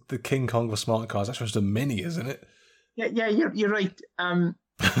the King Kong of smart cars? That's just a Mini, isn't it? Yeah, you're right.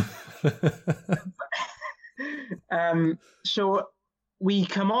 So we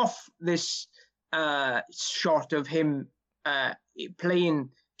come off this shot of him playing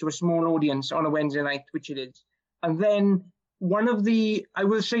to a small audience on a Wednesday night, which it is, and then I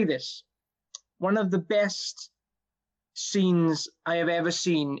will say this, one of the best scenes I have ever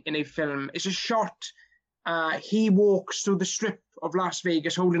seen in a film is a shot. He walks through the strip of Las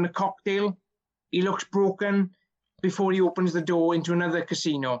Vegas holding a cocktail. He looks broken before he opens the door into another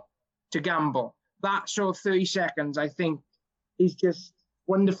casino to gamble. That sort of 30 seconds, I think, is just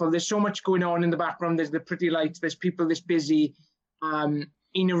wonderful. There's so much going on in the background. There's the pretty lights. There's people this busy.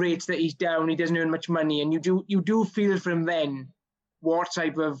 He narrates that he's down. He doesn't earn much money. And you do feel for him then what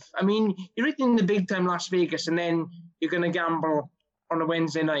type of... I mean, you're right in the big time Las Vegas, and then you're going to gamble on a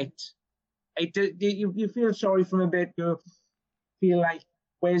Wednesday night. You feel sorry for him a bit. You feel like,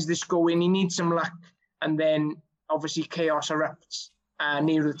 where's this going? He needs some luck. And then, obviously chaos erupts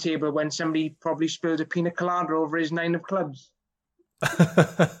near the table when somebody probably spilled a pina colada over his 9 of clubs.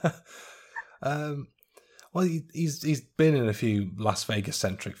 Well, he's been in a few Las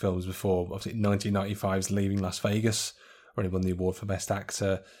Vegas-centric films before. Obviously, 1995's Leaving Las Vegas, where he won the award for Best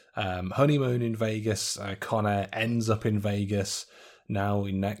Actor. Honeymoon in Vegas. Con Air ends up in Vegas. Now,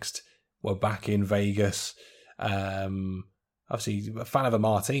 next, we're back in Vegas. Obviously, a fan of a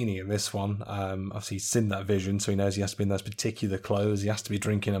martini in this one. Obviously, he's seen that vision, so he knows he has to be in those particular clothes. He has to be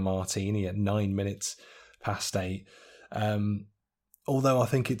drinking a martini at 9 minutes past 8. Although I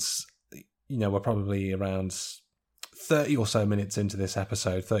think it's, we're probably around 30 or so minutes into this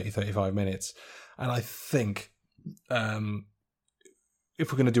episode, 35 minutes. And I think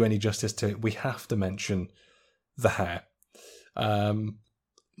if we're going to do any justice to it, we have to mention the hair.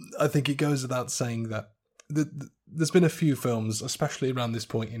 I think it goes without saying that there's been a few films, especially around this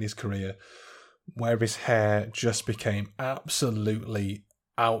point in his career, where his hair just became absolutely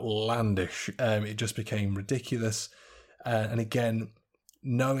outlandish. It just became ridiculous. And again,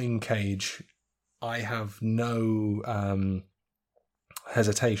 knowing Cage, I have no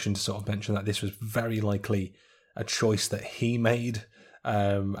hesitation to sort of mention that this was very likely a choice that he made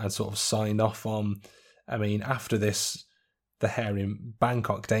and sort of signed off on. I mean, after this, the hair in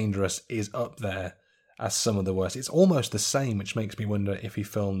Bangkok Dangerous is up there as some of the worst. It's almost the same, which makes me wonder if he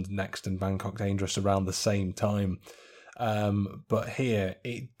filmed Next and Bangkok Dangerous around the same time. But here,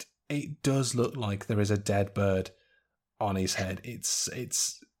 it does look like there is a dead bird on his head.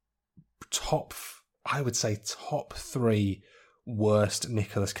 It's top, I would say, top 3 worst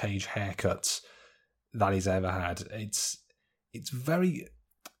Nicolas Cage haircuts that he's ever had. It's very,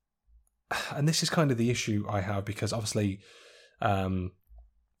 and this is kind of the issue I have, because obviously I'm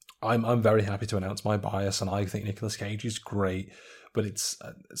very happy to announce my bias, and I think Nicolas Cage is great, but it's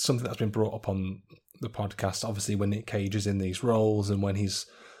something that's been brought up on the podcast, obviously, when Nick Cage is in these roles and when he's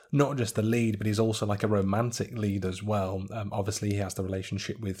not just the lead, but he's also like a romantic lead as well. Obviously, he has the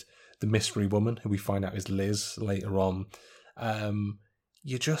relationship with the mystery woman, who we find out is Liz later on.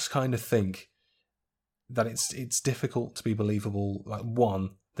 You just kind of think that it's difficult to be believable. Like,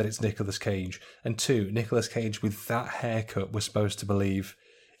 one, that it's Nicolas Cage, and two, Nicolas Cage with that haircut we're supposed to believe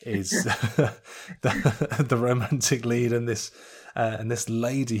is the romantic lead, and this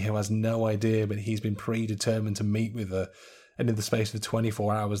lady who has no idea, but he's been predetermined to meet with her, and in the space of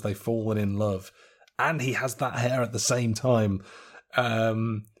 24 hours they've fallen in love, and he has that hair at the same time. I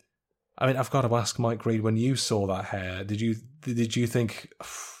mean, I've got to ask Mike Reed, when you saw that hair, did you think,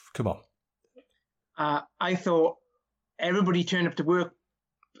 come on? I thought everybody turned up to work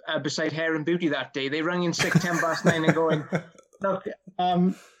beside Hair and Beauty that day. They rang in sick 9:10 and going, look,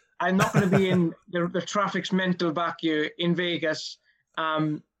 I'm not going to be in the traffic's mental back here in Vegas.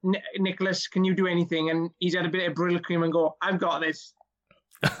 Nicholas, can you do anything? And he's had a bit of Brill cream and go, I've got this.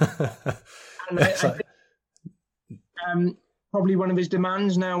 And probably one of his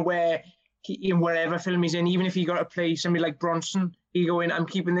demands now, where in wherever film he's in, even if he got to play somebody like Bronson, he go in, I'm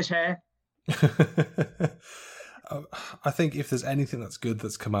keeping this hair. I think if there's anything that's good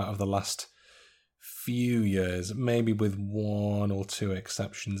that's come out of the last few years, maybe with 1 or 2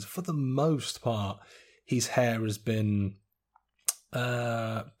 exceptions, for the most part, his hair has been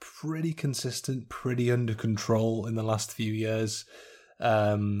pretty consistent, pretty under control in the last few years.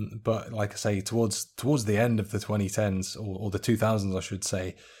 But like I say, towards the end of the 2010s or the 2000s, I should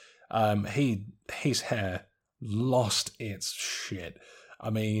say, his hair lost its shit. I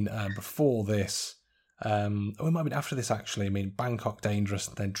mean, before this, it might have been after this actually. I mean, Bangkok Dangerous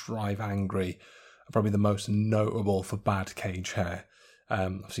and then Drive Angry are probably the most notable for bad Cage hair.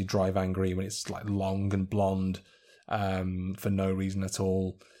 Obviously, Drive Angry when it's like long and blonde for no reason at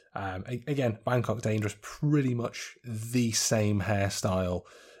all. Again, Bangkok Dangerous, pretty much the same hairstyle.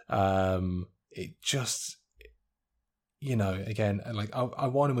 It just, again, like I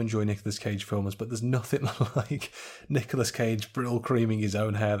want to enjoy Nicolas Cage films, but there's nothing like Nicolas Cage Brill creaming his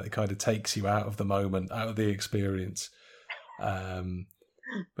own hair that kind of takes you out of the moment, out of the experience.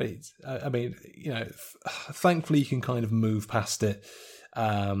 But it's, I mean, thankfully you can kind of move past it.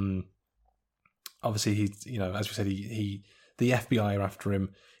 Obviously, he, as we said, the FBI are after him.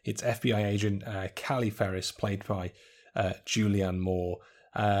 It's FBI agent Callie Ferris, played by Julianne Moore.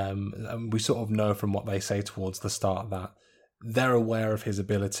 And we sort of know from what they say towards the start that they're aware of his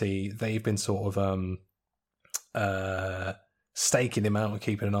ability. They've been sort of staking him out and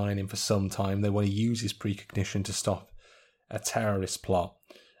keeping an eye on him for some time. They want to use his precognition to stop a terrorist plot.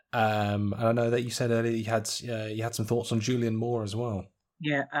 And I know that you said earlier you had some thoughts on Julianne Moore as well.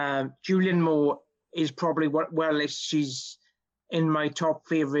 Yeah, Julianne Moore is probably she's in my top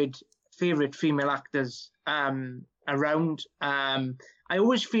favourite favorite female actors around. I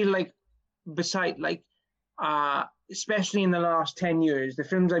always feel like, especially in the last 10 years, the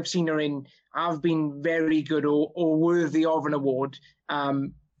films I've seen her in have been very good or worthy of an award.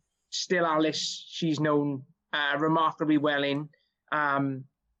 Still Alice, she's known remarkably well in.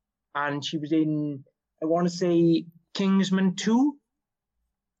 And she was in, I want to say, Kingsman 2.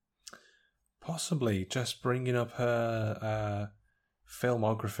 Possibly. Just bringing up her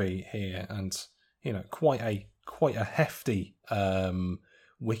filmography here, and quite a hefty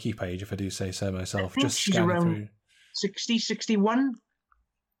wiki page, if I do say so myself. Just she's scanning around through. 60, 61.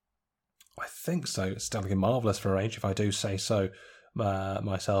 I think so. It's definitely marvellous for her age, if I do say so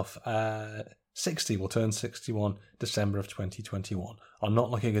myself. 60 will turn 61 December of 2021. I'm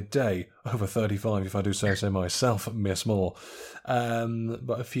not looking a day over 35, if I do say so myself, Miss Moore.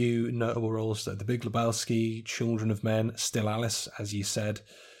 But a few notable roles: The Big Lebowski, Children of Men, Still Alice, as you said,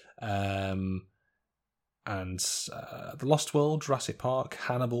 and The Lost World, Jurassic Park,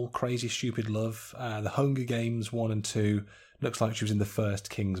 Hannibal, Crazy Stupid Love, The Hunger Games 1 and 2. Looks like she was in the first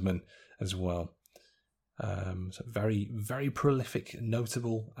Kingsman as well. So very, very prolific,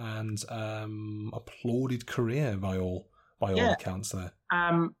 notable, and applauded career by all accounts there.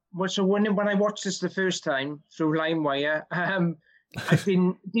 So when I watched this the first time through LimeWire, I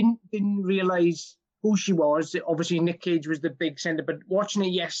didn't realise who she was. Obviously, Nick Cage was the big centre, but watching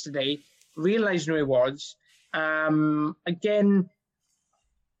it yesterday, realised who it was. Again,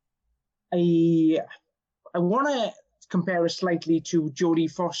 I want to compare her slightly to Jodie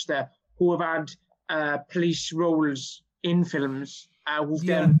Foster, who have had police roles in films who've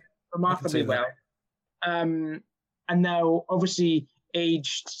done remarkably well. And now, obviously,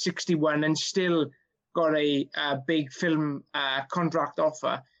 aged 61 and still got a big film contract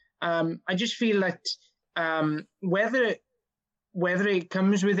offer. I just feel that whether it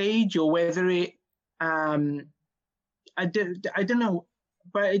comes with age or whether it, I don't know,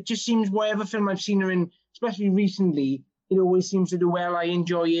 but it just seems whatever film I've seen her in, especially recently, it always seems to do well. I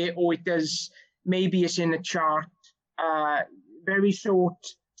enjoy it, or it does. Maybe it's in a chart. Very sought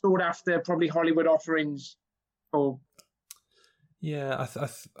after, probably Hollywood offerings. Yeah,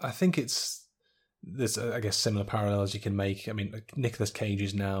 I think there's I guess similar parallels you can make. I mean, Nicolas Cage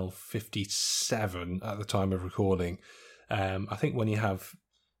is now 57 at the time of recording. I think when you have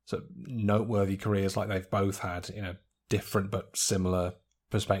sort of noteworthy careers like they've both had, different but similar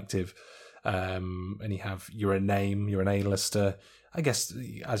perspective, and you're a name, you're an A-lister. I guess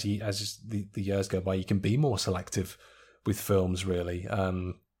as the years go by, you can be more selective with films, really.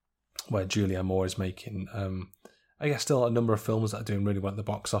 Where Julianne Moore is making, I guess, still a number of films that are doing really well at the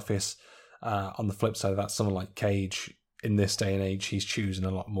box office. On the flip side of that, someone like Cage, in this day and age, he's choosing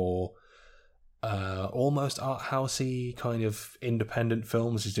a lot more almost art housey kind of independent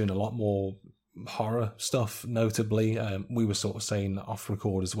films. He's doing a lot more horror stuff, notably. We were sort of saying off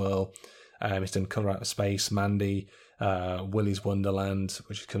record as well. He's done Color Out of Space, Mandy, Willy's Wonderland,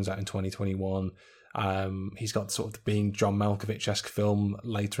 which comes out in 2021. He's got sort of the Being John Malkovich-esque film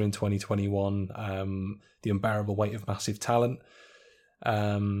later in 2021, The Unbearable Weight of Massive Talent.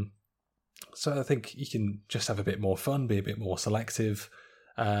 So I think you can just have a bit more fun, be a bit more selective,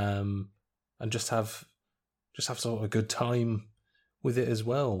 and just have sort of a good time with it as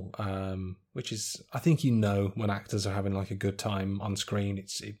well. Which is, I think, when actors are having like a good time on screen,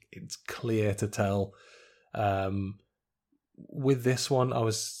 it's clear to tell. With this one, I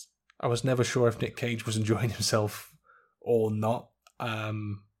was never sure if Nick Cage was enjoying himself or not. I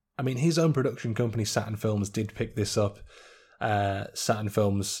mean, his own production company, Saturn Films, did pick this up. Saturn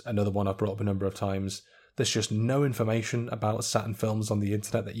Films, another one I've brought up a number of times. There's just no information about Saturn Films on the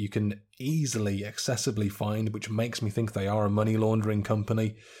internet that you can easily, accessibly find, which makes me think they are a money laundering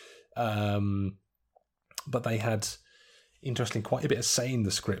company. But they had, interestingly, quite a bit of say in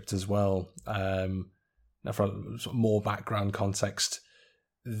the script as well. Now, for sort of more background context,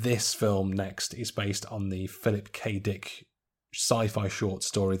 this film next is based on the Philip K. Dick sci-fi short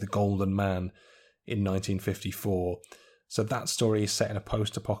story, The Golden Man, in 1954. So that story is set in a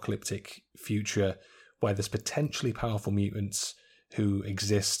post-apocalyptic future where there's potentially powerful mutants who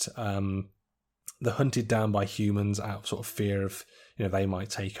exist. They're hunted down by humans out of sort of fear of, they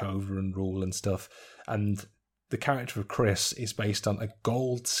might take over and rule and stuff. And the character of Chris is based on a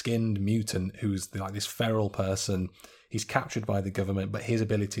gold-skinned mutant who's like this feral person. He's captured by the government, but his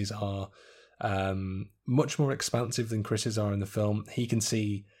abilities are much more expansive than Chris's are in the film. He can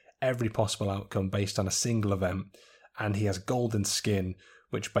see every possible outcome based on a single event, and he has golden skin,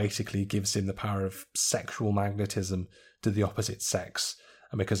 which basically gives him the power of sexual magnetism to the opposite sex,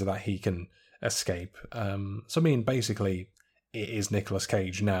 and because of that, he can escape. So, I mean, basically, it is Nicolas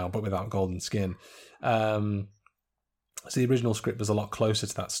Cage now, but without golden skin. So the original script was a lot closer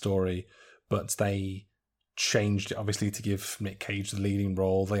to that story, but they changed it obviously to give Nick Cage the leading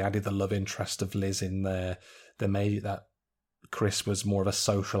role. They added the love interest of Liz in there. They made it that Chris was more of a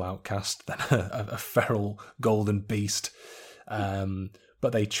social outcast than a feral golden beast.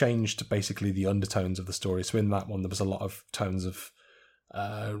 But they changed basically the undertones of the story. So in that one, there was a lot of tones of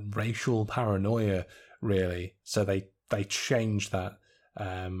racial paranoia, really. So they changed that.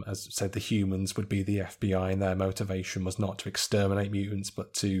 As I said, the humans would be the FBI, and their motivation was not to exterminate mutants,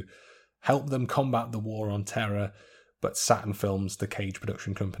 but to help them combat the war on terror. But Saturn Films, the Cage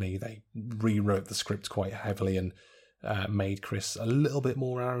production company, they rewrote the script quite heavily and made Chris a little bit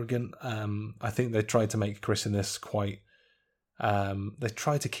more arrogant. I think they tried to make Chris in this quite... they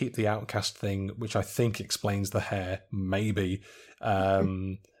tried to keep the outcast thing, which I think explains the hair, maybe,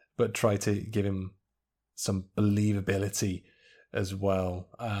 but try to give him some believability as well.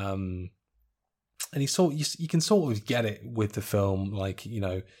 And you can sort of get it with the film, like, you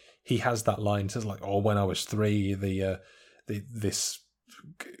know, he has that line, says like, "Oh, when I was 3, this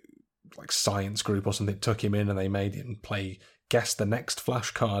like science group or something took him in and they made him guess the next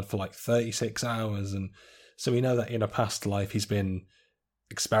flashcard for like 36 hours." And so we know that in a past life he's been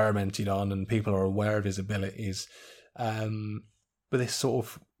experimented on and people are aware of his abilities. But this sort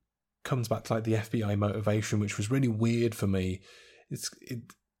of comes back to like the FBI motivation, which was really weird for me.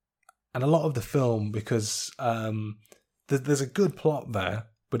 And a lot of the film, because there's a good plot there,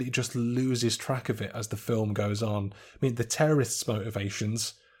 but it just loses track of it as the film goes on. I mean, the terrorists'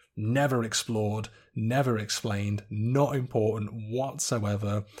 motivations, never explored, never explained, not important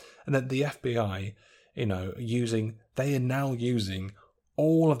whatsoever. And then the FBI, you know, they are now using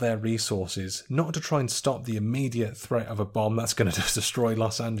all of their resources, not to try and stop the immediate threat of a bomb that's going to destroy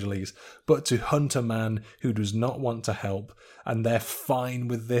Los Angeles, but to hunt a man who does not want to help. And they're fine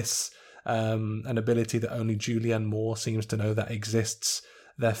with this, an ability that only Julianne Moore seems to know that exists.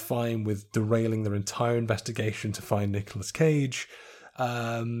 They're fine with derailing their entire investigation to find Nicolas Cage.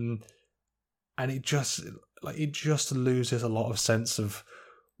 And it just loses a lot of sense of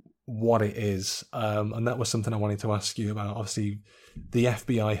what it is. And that was something I wanted to ask you about. Obviously, the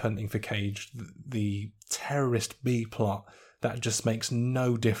FBI hunting for Cage, the terrorist B plot, that just makes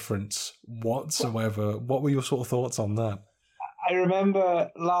no difference whatsoever. What were your sort of thoughts on that? I remember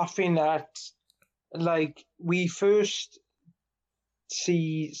laughing at, like, we first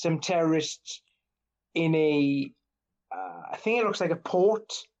see some terrorists in I think it looks like a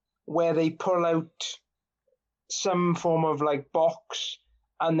port, where they pull out some form of like box,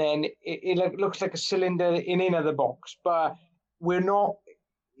 and then it looks like a cylinder in another box. But we're not.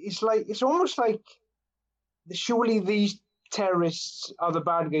 It's almost like surely these terrorists are the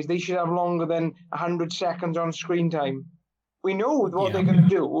bad guys. They should have longer than 100 seconds on screen time. We know what they're going to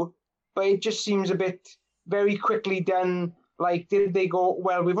do, but it just seems a bit very quickly done. Like, did they go,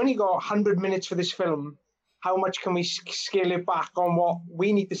 well, we've only got 100 minutes for this film. How much can we scale it back on what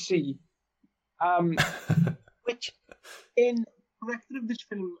we need to see? Which, in director of this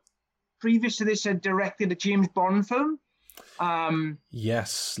film, previous to this, had directed a James Bond film.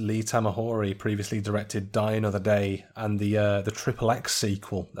 Yes, Lee Tamahori previously directed Die Another Day and the XXX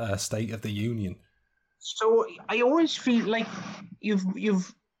sequel, State of the Union. So I always feel like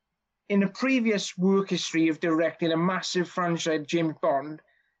you've in a previous work history, you've directed a massive franchise, James Bond.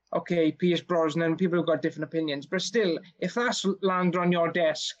 Okay, Pierce Brosnan, people have got different opinions, but still, if that's landed on your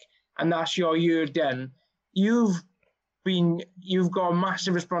desk and that's your year done, you've got a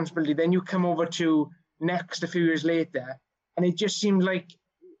massive responsibility. Then you come over to Next a few years later, and it just seemed like,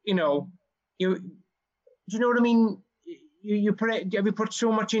 you know, do you know what I mean? Have you put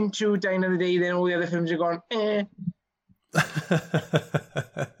so much into Die Another Day, then all the other films are going, eh.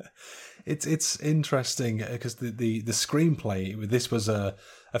 It's interesting because the screenplay, this was a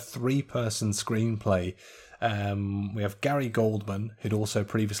 3-person screenplay. We have Gary Goldman, who'd also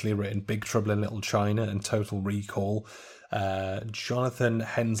previously written Big Trouble in Little China and Total Recall. Jonathan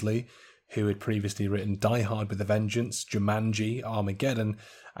Hensley, who had previously written Die Hard with a Vengeance, Jumanji, Armageddon.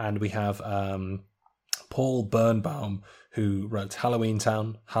 And we have Paul Birnbaum, who wrote Halloween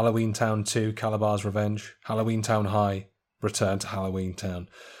Town, Halloween Town 2, Calabar's Revenge, Halloween Town High, Return to Halloween Town.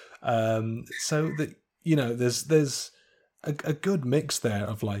 So that, you know, there's a good mix there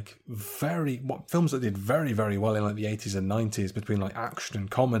of like films that did very, very well in like the 80s and 90s between like action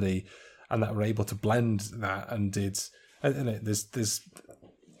and comedy, and that were able to blend that there's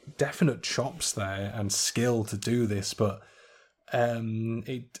definite chops there and skill to do this, but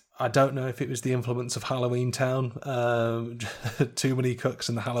I don't know if it was the influence of Halloween Town, too many cooks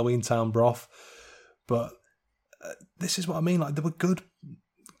in the Halloween Town broth, but this is what I mean. Like, there were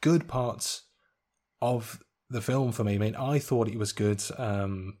good parts of the film for me. I mean, I thought it was good.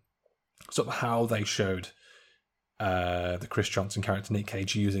 Sort of how they showed the Chris Johnson character, Nick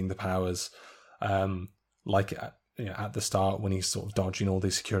Cage, using the powers, like at the start when he's sort of dodging all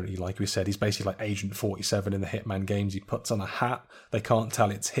the security. Like we said, he's basically like Agent 47 in the Hitman games. He puts on a hat. They can't tell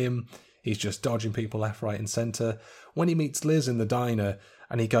it's him. He's just dodging people left, right, and centre. When he meets Liz in the diner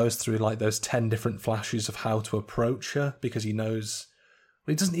and he goes through like those 10 different flashes of how to approach her because he knows...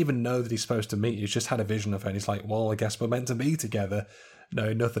 Well, he doesn't even know that he's supposed to meet. He's just had a vision of her and he's like, well, I guess we're meant to be together.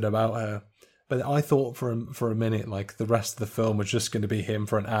 Know nothing about her. But I thought for a minute, like, the rest of the film was just going to be him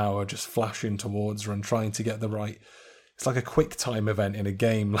for an hour just flashing towards her and trying to get the right... It's like a quick time event in a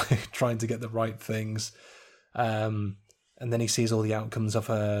game, like trying to get the right things. And then he sees all the outcomes of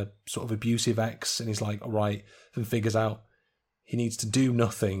her sort of abusive ex and he's like, all right, and figures out he needs to do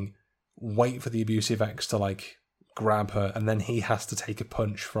nothing, wait for the abusive ex to, like, grab her, and then he has to take a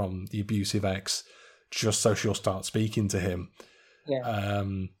punch from the abusive ex just so she'll start speaking to him. Yeah.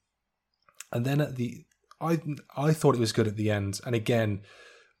 And then I thought it was good at the end. And again,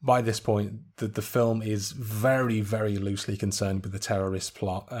 by this point, the film is very, very loosely concerned with the terrorist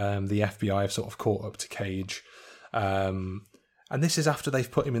plot. The FBI have sort of caught up to Cage. And this is after they've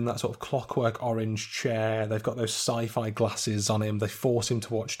put him in that sort of clockwork orange chair. They've got those sci-fi glasses on him. They force him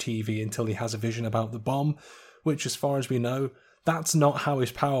to watch TV until he has a vision about the bomb, which, as far as we know, that's not how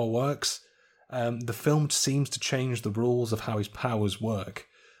his power works. The film seems to change the rules of how his powers work.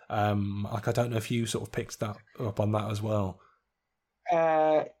 Like, I don't know if you sort of picked that up on that as well.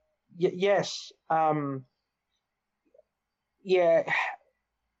 Yes. Yeah.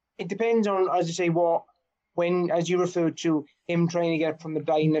 It depends on, as I say, as you referred to, him trying to get from the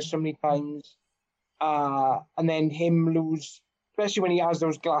diner so many times, and then him lose, especially when he has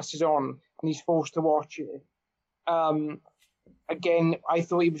those glasses on and he's forced to watch it. Again, I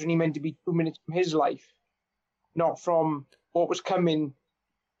thought he was only meant to be 2 minutes from his life, not from what was coming,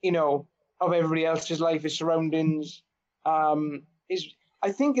 of everybody else's life, his surroundings.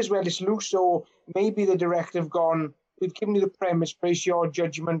 I think as well, it's loose, so maybe the director have gone, we've given you the premise, but it's your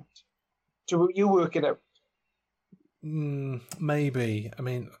judgment to you work it out. Maybe. I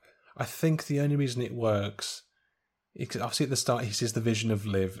mean, I think the only reason it works, obviously at the start he sees the vision of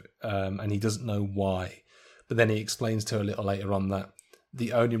Liv, and he doesn't know why. But then he explains to her a little later on that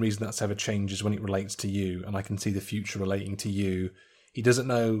the only reason that's ever changed is when it relates to you, and I can see the future relating to you. He doesn't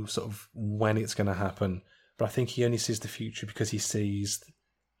know sort of when it's going to happen, but I think he only sees the future because he sees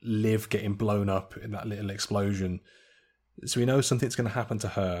Liv getting blown up in that little explosion. So we know something's going to happen to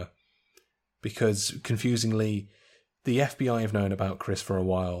her because, confusingly, the FBI have known about Chris for a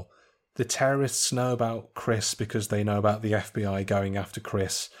while. The terrorists know about Chris because they know about the FBI going after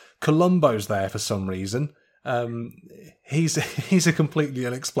Chris. Columbo's there for some reason. He's a completely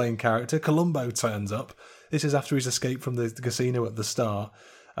unexplained character. Columbo turns up. This is after he's escaped from the casino at the start.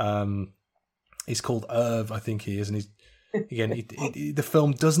 He's called Irv, I think he is, and the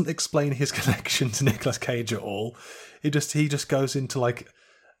film doesn't explain his connection to Nicolas Cage at all. He just goes into like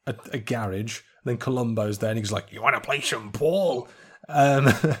a garage, and then Columbo's there, and he's like, "You want to play some ball?" And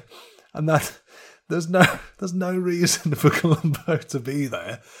that there's no reason for Columbo to be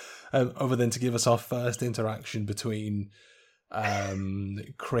there. Other than to give us our first interaction between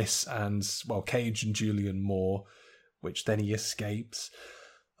Chris and, Cage and Julian Moore, which then he escapes.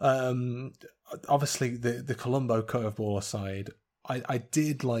 Obviously, the Columbo curveball aside, I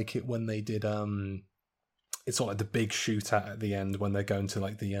did like it when they did, it's sort of like the big shootout at the end when they're going to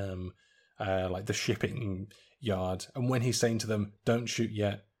like the shipping yard. And when he's saying to them, don't shoot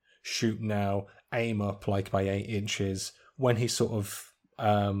yet, shoot now, aim up like by 8 inches, when he's sort of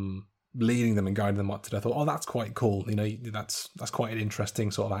leading them and guiding them up to death. I thought, that's quite cool. That's quite an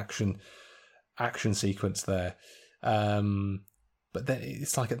interesting sort of action sequence there. But then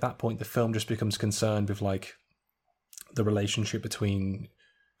it's like at that point the film just becomes concerned with like the relationship between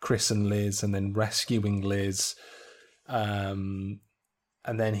Chris and Liz, and then rescuing Liz, and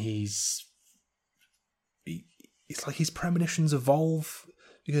then it's like his premonitions evolve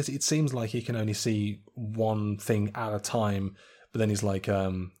because it seems like he can only see one thing at a time. But then he's like,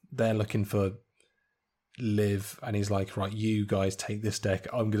 they're looking for Liv, and he's like, right, you guys take this deck,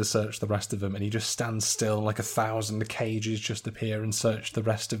 I'm going to search the rest of them. And he just stands still, and like 1,000 cages just appear and search the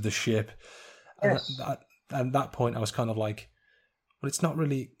rest of the ship. Yes. And at that point I was kind of like, well, it's not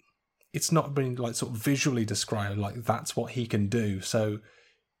been like sort of visually described, like that's what he can do. So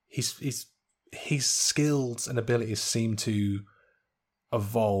his skills and abilities seem to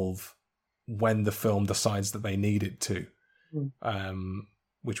evolve when the film decides that they need it to.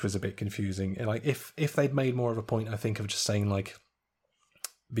 which was a bit confusing. And, like, if they'd made more of a point, I think, of just saying, like,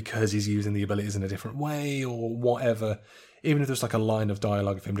 because he's using the abilities in a different way or whatever, even if there's like a line of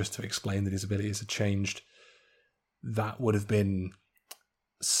dialogue of him just to explain that his abilities had changed, that would have been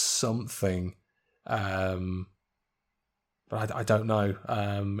something. But I don't know.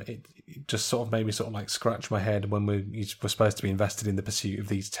 It just sort of made me sort of like scratch my head when we're supposed to be invested in the pursuit of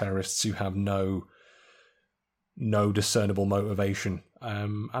these terrorists who have no discernible motivation.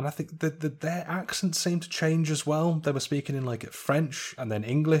 And I think that their accents seemed to change as well. They were speaking in like French and then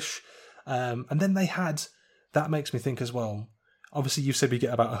English. And then they had, that makes me think as well. Obviously, you said we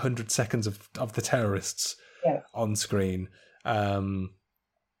get about 100 seconds of the terrorists on screen. And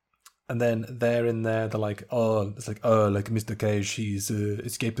then they're in there, they're like, like Mr. Cage, he's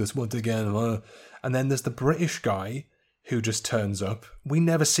escaped us once again. And then there's the British guy who just turns up. We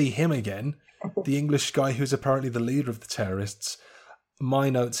never see him again. The English guy who's apparently the leader of the terrorists. My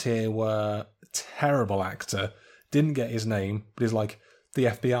notes here were terrible actor. Didn't get his name, but he's like, the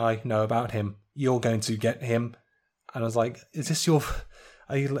FBI know about him. You're going to get him. And I was like, is this your...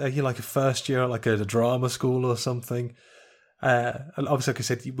 Are you like a first year at like a drama school or something? And obviously, like I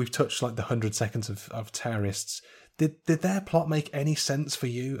said, we've touched like the 100 seconds of terrorists. Did their plot make any sense for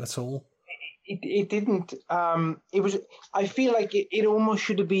you at all? It didn't. It was. I feel like it almost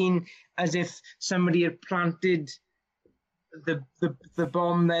should have been as if somebody had planted the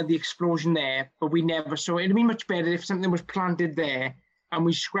bomb there, the explosion there, but we never saw it. It'd be much better if something was planted there and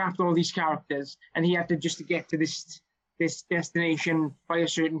we scrapped all these characters and he had to just get to this destination by a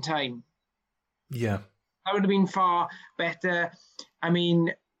certain time. Yeah. That would have been far better. I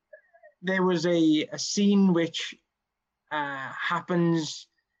mean, there was a scene which happens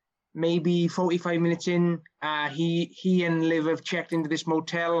maybe 45 minutes in. He and Liv have checked into this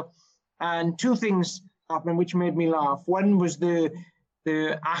motel, and two things happened which made me laugh. One was the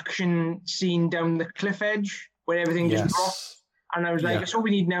action scene down the cliff edge where everything just dropped, and I was like, that's all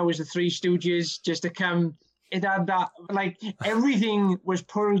we need now is the Three Stooges just to come. It had that, like, everything was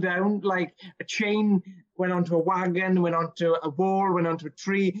pulled down, like a chain went onto a wagon, went onto a wall, went onto a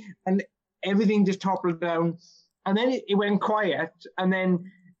tree, and everything just toppled down. And then it went quiet, and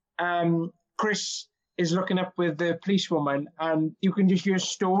then Chris is looking up with the policewoman, and you can just hear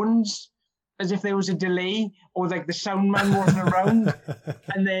stones as if there was a delay, or like the sound man wasn't around.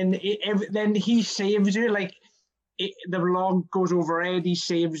 And then then he saves her, like the log goes overhead, he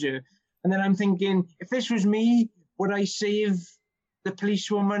saves her. And then I'm thinking, if this was me, would I save the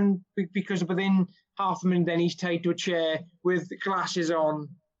policewoman? Because within half a minute, then he's tied to a chair with glasses on.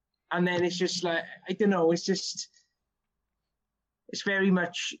 And then it's just like, I don't know, it's very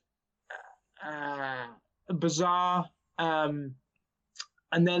much bizarre. And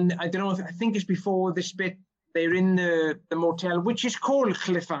then, I don't know, I think it's before this bit, they're in the motel, which is called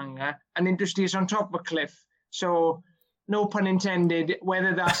Cliffhanger, and Industry is on top of a cliff. So, no pun intended,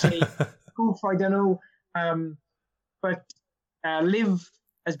 whether that's a proof, I don't know. But Liv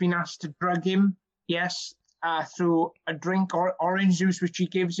has been asked to drug him, yes, through a drink or orange juice, which he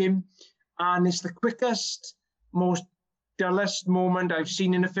gives him. And it's the quickest, most dullest moment I've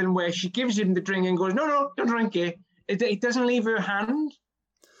seen in a film where she gives him the drink and goes, no, don't drink it. It doesn't leave her hand.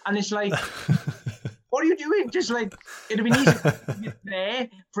 And it's like, what are you doing? Just like, it'd have been easy there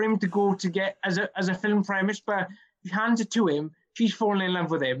for him to go to get as a film premise, but he hands it to him. She's falling in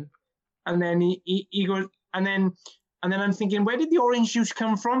love with him, and then he goes, and then I'm thinking, where did the orange juice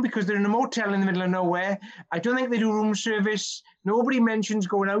come from? Because they're in a motel in the middle of nowhere. I don't think they do room service. Nobody mentions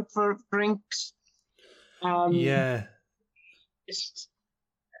going out for drinks. Yeah. It's,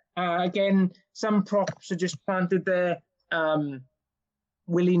 again, some props are just planted there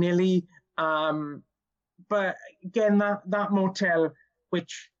willy-nilly. But again, that motel,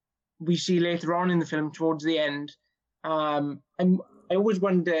 which we see later on in the film towards the end, and I always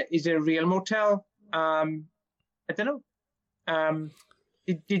wonder, is it a real motel? I don't know.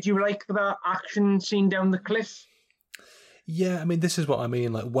 Did you like that action scene down the cliff? Yeah, I mean, this is what I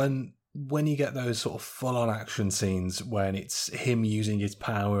mean. Like when you get those sort of full-on action scenes when it's him using his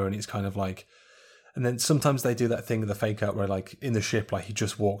power and it's kind of like, and then sometimes they do that thing, the fake out where like in the ship, like he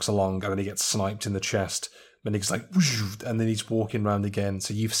just walks along and then he gets sniped in the chest and he's like, and then he's walking around again.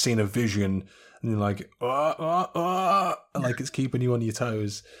 So you've seen a vision and you're like, like it's keeping you on your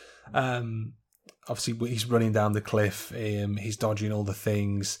toes. Obviously he's running down the cliff. He's dodging all the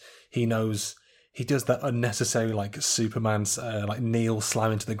things. He knows he does that unnecessary like Superman's like kneel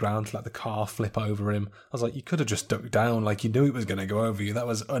slam into the ground to let the car flip over him. I was like, you could have just ducked down, like you knew it was going to go over you. That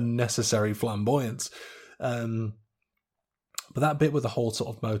was unnecessary flamboyance. But that bit with the whole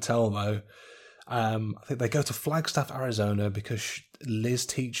sort of motel though, I think they go to Flagstaff, Arizona, because Liz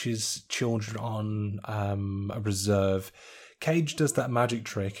teaches children on a reserve. Cage does that magic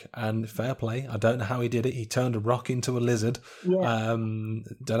trick, and fair play. I don't know how he did it. He turned a rock into a lizard. Yeah.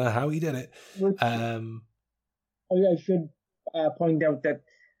 Don't know how he did it. I should point out that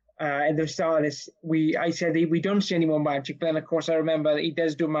at the start of this, I said we don't see any more magic, but then of course I remember that he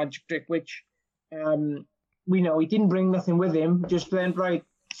does do a magic trick, which we know he didn't bring nothing with him. Just went right.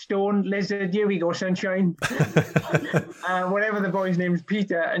 Stone, lizard, here we go, sunshine. Whatever the boy's name is,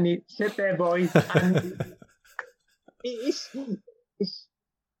 Peter, and he sit there, boys. And it's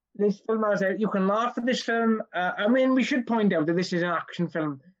this film has you can laugh at this film. I mean, we should point out that this is an action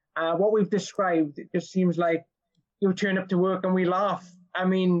film. What we've described, it just seems like you turn up to work and we laugh. I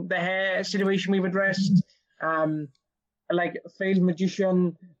mean, the hair situation we've addressed, like a failed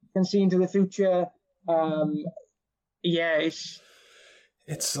magician can see into the future.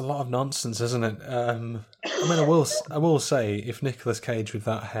 It's a lot of nonsense, isn't it? I mean, I will say, if Nicolas Cage with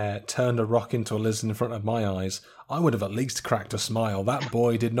that hair turned a rock into a lizard in front of my eyes, I would have at least cracked a smile. That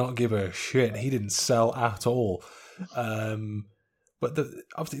boy did not give a shit. He didn't sell at all. But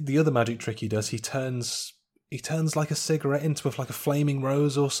obviously the other magic trick he does, he turns like a cigarette into like a flaming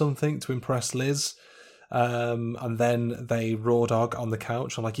rose or something to impress Liz. And then they raw dog on the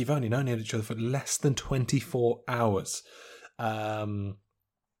couch. I'm like, you've only known each other for less than 24 hours.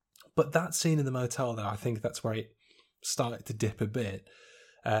 But that scene in the motel, though, I think that's where it started to dip a bit.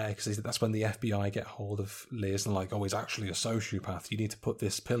 Because that's when the FBI get hold of Liz and like, oh, he's actually a sociopath. You need to put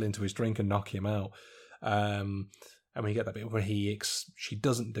this pill into his drink and knock him out. And we get that bit where she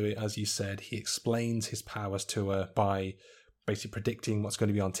doesn't do it, as you said. He explains his powers to her by basically predicting what's going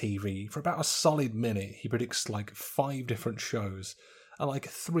to be on TV. For about a solid minute, he predicts like 5 different shows. And like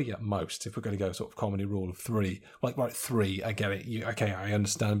 3 at most, if we're going to go sort of comedy rule of 3. Like, right, 3, I get it. Okay, I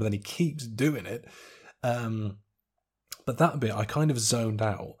understand. But then he keeps doing it. But that bit, I kind of zoned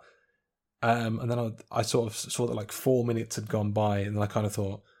out. And then I sort of saw that like 4 minutes had gone by. And then I kind of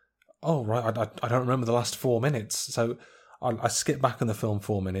thought, oh, right, I don't remember the last 4 minutes. So I skipped back on the film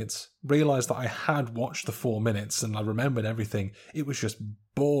 4 minutes, realised that I had watched the 4 minutes and I remembered everything. It was just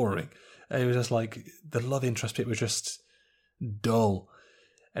boring. It was just like the love interest bit was just dull.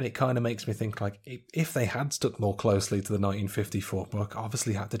 And it kind of makes me think, like, if they had stuck more closely to the 1954 book,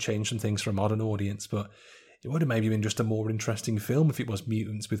 obviously had to change some things for a modern audience, but it would have maybe been just a more interesting film if it was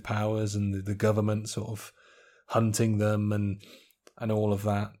mutants with powers and the government sort of hunting them and all of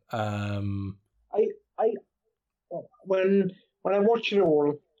that. When I watch it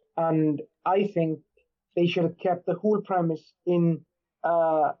all, and I think they should have kept the whole premise in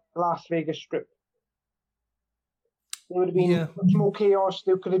Las Vegas Strip. There would have been much more chaos.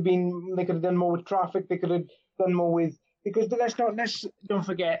 They could have done more with traffic. They could have done more with, because let's don't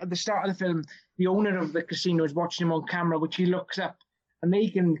forget, at the start of the film, the owner of the casino is watching him on camera, which he looks up, and they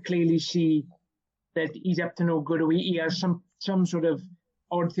can clearly see that he's up to no good, or he has some sort of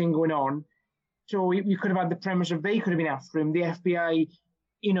odd thing going on. So you could have had the premise of they could have been after him. The FBI,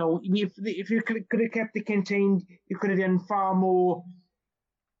 you know, if you could have kept it contained, you could have done far more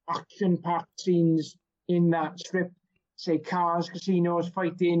action-packed scenes in that strip. Say cars, casinos,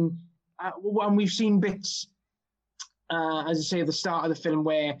 fighting. And we've seen bits, as I say, at the start of the film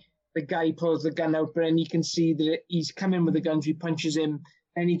where the guy pulls the gun out, but then you can see that he's coming with the gun, so he punches him,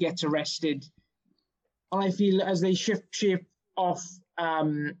 and he gets arrested. And I feel as they shift off,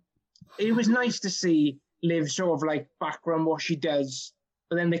 it was nice to see Liv sort of like background what she does,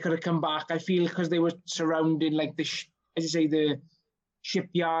 but then they could have come back. I feel because they were surrounded like as you say, the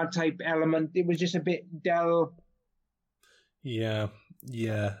shipyard type element, it was just a bit dull. Yeah.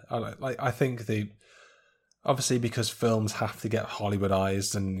 I think obviously because films have to get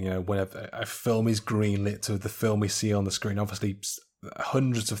Hollywoodized, and you know, whenever a film is greenlit to the film we see on the screen, obviously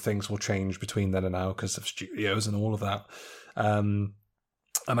hundreds of things will change between then and now because of studios and all of that.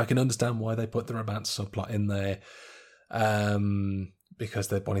 And I can understand why they put the romance subplot in there, because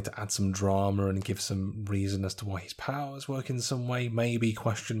they wanted to add some drama and give some reason as to why his powers work in some way. Maybe, ?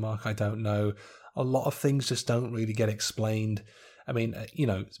 I don't know. A lot of things just don't really get explained. I mean, you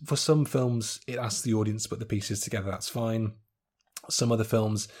know, for some films, it asks the audience to put the pieces together. That's fine. Some other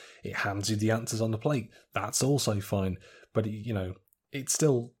films, it hands you the answers on the plate. That's also fine. But, you know, it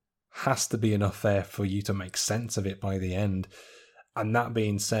still has to be enough there for you to make sense of it by the end. And that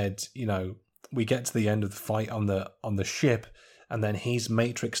being said, you know, we get to the end of the fight on the ship, and then he's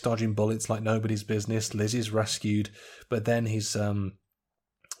Matrix dodging bullets like nobody's business. Liz is rescued, but then he's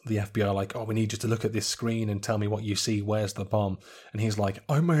the FBI are like, oh, we need you to look at this screen and tell me what you see. Where's the bomb? And he's like,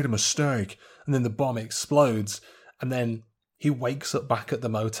 I made a mistake. And then the bomb explodes, and then he wakes up back at the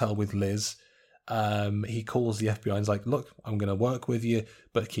motel with Liz. he calls the FBI and is like, look, I'm going to work with you,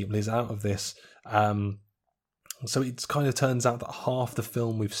 but keep Liz out of this. So it kind of turns out that half the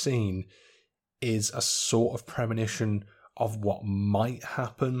film we've seen is a sort of premonition of what might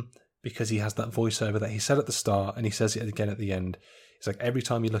happen, because he has that voiceover that he said at the start and he says it again at the end. It's like every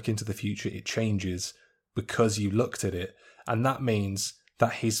time you look into the future, it changes because you looked at it. And that means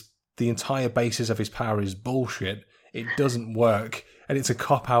that the entire basis of his power is bullshit. It doesn't work. And it's a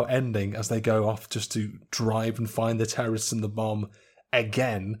cop-out ending as they go off just to drive and find the terrorists and the bomb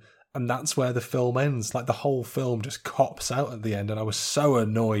again. And that's where the film ends. Like, the whole film just cops out at the end. And I was so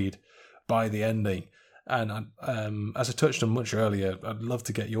annoyed by the ending. And as I touched on much earlier, I'd love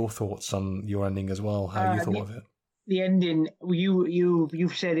to get your thoughts on your ending as well, how you thought of it. The ending,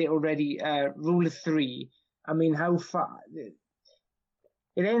 you've said it already, rule of three. I mean, how far...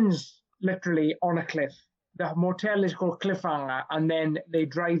 It ends literally on a cliff. The motel is called Cliffhanger, and then they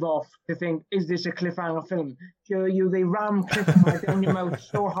drive off to think, is this a cliffhanger film? They ram Cliffhanger down your mouth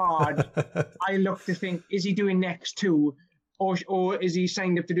so hard. I look to think, is he doing next 2? Or is he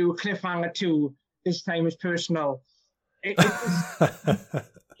signed up to do a Cliffhanger 2? This time is personal. It's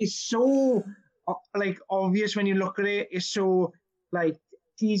so like obvious when you look at it. It's so like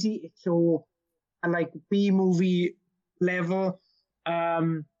cheesy. It's so like B-movie level.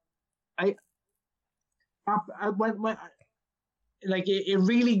 It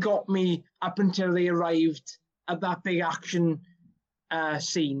really got me up until they arrived at that big action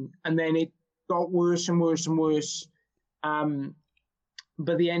scene, and then it got worse and worse and worse. But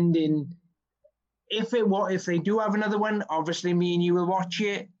the ending, if they do have another one, obviously me and you will watch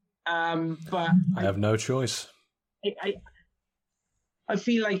it. But I have no choice. I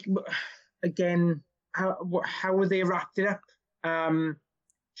feel like, again, how would they wrapped it up?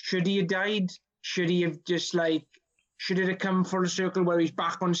 Should he have died? Should he have just should it have come full circle where he's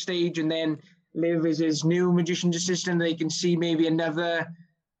back on stage and then Liv is his new magician's assistant? They can see maybe another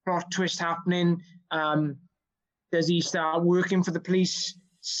plot twist happening. Does he start working for the police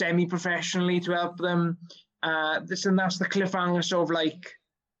semi-professionally to help them? That's the cliffhanger sort of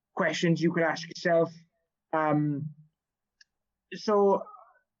questions you could ask yourself. So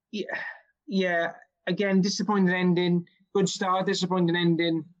yeah, again, disappointing ending. Good start, disappointing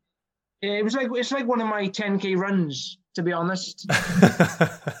ending. It's like one of my 10K runs, to be honest.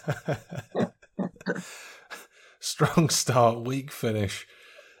 Strong start, weak finish.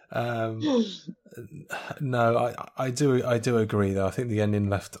 No, I do agree though. I think the ending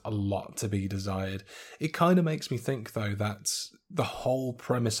left a lot to be desired. It kind of makes me think though that the whole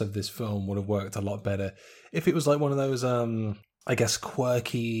premise of this film would have worked a lot better if it was like one of those I guess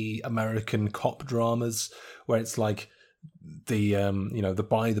quirky American cop dramas where it's like the the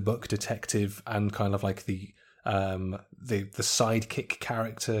by the book detective and kind of like the sidekick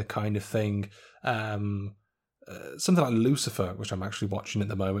character kind of thing. Something like Lucifer, which I'm actually watching at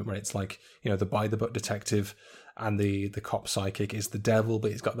the moment, where it's like, the by-the-book detective and the cop psychic is the devil,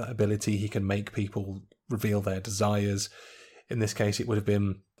 but he's got that ability, he can make people reveal their desires. In this case, it would have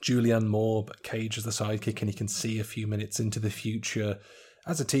been Julianne Moore, but Cage as the sidekick, and he can see a few minutes into the future.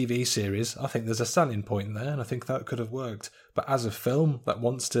 As a TV series, I think there's a selling point there, and I think that could have worked. But as a film that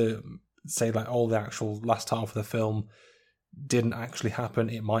wants to say, the actual last half of the film didn't actually happen,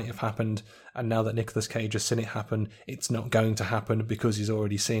 it might have happened, and now that Nicolas Cage has seen it happen, it's not going to happen because he's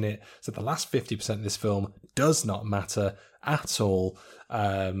already seen it. So the last 50% of this film does not matter at all,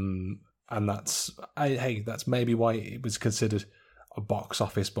 and that's maybe why it was considered a box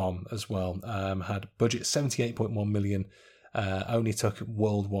office bomb as well. Had budget 78.1 million, only took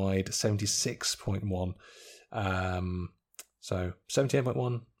worldwide 76.1. So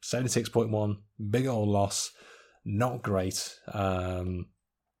 78.1, 76.1, big old loss. Not great, and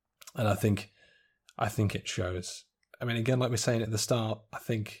I think it shows. I mean, again, like we're saying at the start, I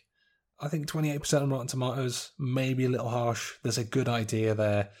think 28% on Rotten Tomatoes, maybe a little harsh. There's a good idea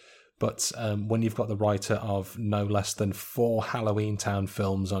there, but when you've got the writer of no less than 4 Halloween Town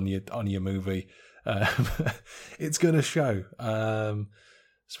films on your movie, it's going to show.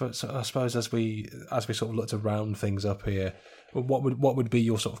 So I suppose as we sort of look to round things up here, what would be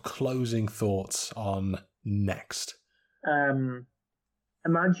your sort of closing thoughts on Next?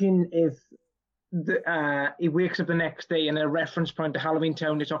 Imagine if he wakes up the next day and a reference point to Halloween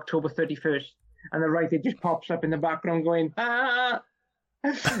Town is October 31st, and the writer just pops up in the background going, ah!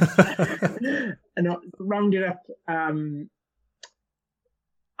 And round it up.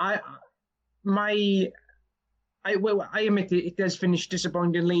 I admit it does finish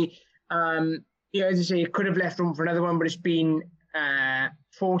disappointingly. As I say, it could have left room for another one, but it's been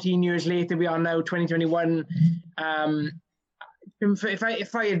 14 years later. We are now 2021.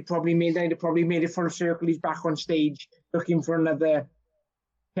 If I had probably made, I'd have probably made it full circle. He's back on stage looking for another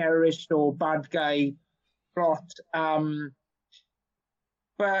terrorist or bad guy plot.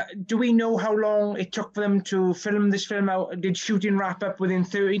 But do we know how long it took for them to film this film out? Did shooting wrap up within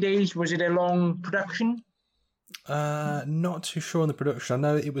 30 days? Was it a long production? Not too sure on the production. I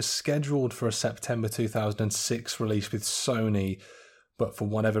know it was scheduled for a September 2006 release with Sony, but for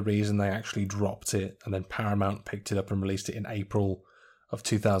whatever reason they actually dropped it, and then Paramount picked it up and released it in April of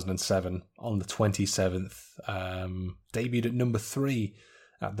 2007 on the 27th. Debuted at number 3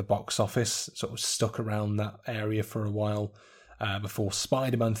 at the box office, sort of stuck around that area for a while before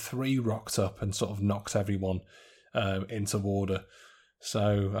Spider-Man 3 rocked up and sort of knocked everyone into order.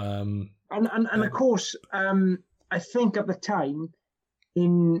 So, and of course, I think at the time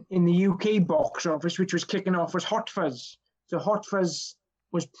in the UK box office, which was kicking off, was Hot Fuzz. So Hot Fuzz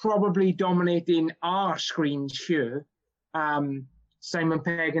was probably dominating our screens here. Simon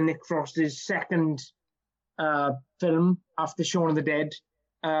Pegg and Nick Frost's second film after Shaun of the Dead.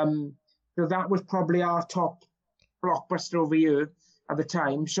 So that was probably our top blockbuster over here at the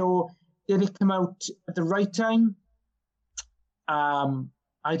time. So did it come out at the right time? I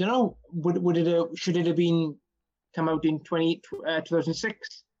don't know. Should it have been come out in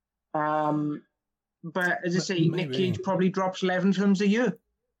 2006? But as I say, maybe. Nick Cage probably drops 11 films a year.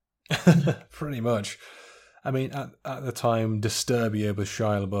 Pretty much. I mean, at the time, Disturbia with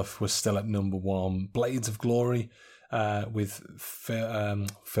Shia LaBeouf was still at number 1. Blades of Glory with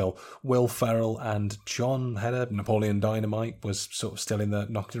Will Ferrell and John Heder, Napoleon Dynamite, was sort of still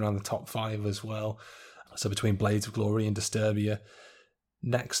knocking around the top 5 as well. So between Blades of Glory and Disturbia,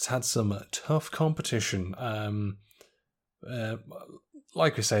 Next had some tough competition.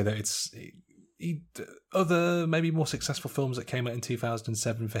 Like we say, that other maybe more successful films that came out in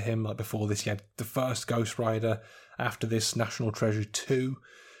 2007 for him. Like before this, he had the first Ghost Rider. After this, National Treasure 2.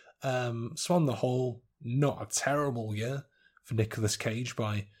 So on the whole, not a terrible year for Nicolas Cage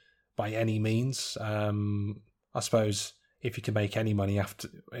by any means. I suppose if you can make any money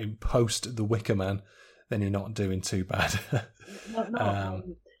in post The Wicker Man, then you're not doing too bad. I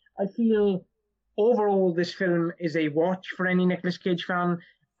feel overall this film is a watch for any Nicolas Cage fan.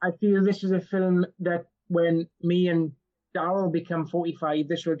 I feel this is a film that when me and Daryl become 45,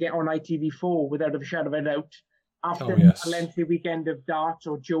 this will get on ITV4 without a shadow of a doubt. After a lengthy weekend of darts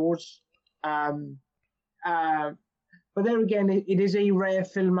or Jaws. But there again, it is a rare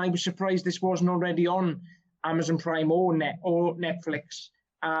film. I was surprised this wasn't already on Amazon Prime or Netflix.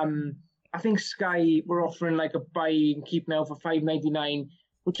 I think Sky were offering like a buy and keep now for $5.99,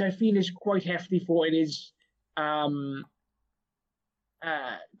 which I feel is quite hefty for what it is. I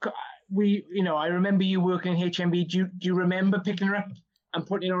remember you working in HMV. Do you remember picking her up and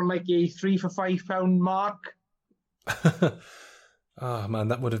putting it on like a 3 for £5 mark? Oh man,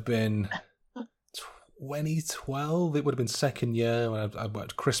 that would have been 2012. It would have been second year when I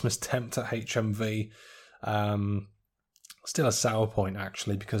worked Christmas temp at HMV. Still a sour point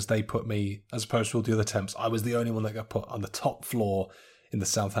actually, because they put me, as opposed to all the other temps, I was the only one that got put on the top floor in the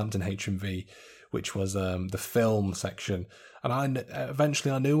Southampton HMV, which was the film section. And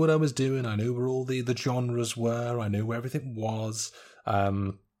eventually I knew what I was doing. I knew where all the genres were. I knew where everything was.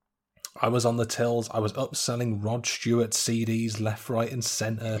 I was on the tills. I was upselling Rod Stewart CDs left, right, and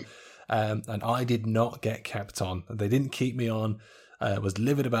centre, and I did not get kept on. They didn't keep me on. Was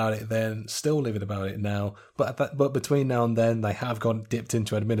livid about it then, still livid about it now. But between now and then, they have dipped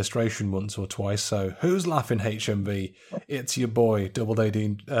into administration once or twice. So who's laughing, HMV? It's your boy, Double D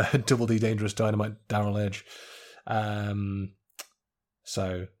Dangerous Dynamite, Daryl Edge.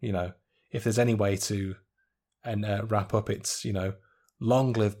 So if there's any way to wrap up, it's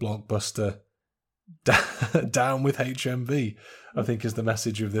long live Blockbuster, down with HMV, I think is the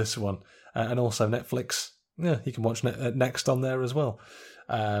message of this one. And also Netflix. Yeah, you can watch Next on there as well.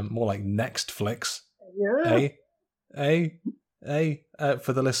 More like Nextflix. Yeah.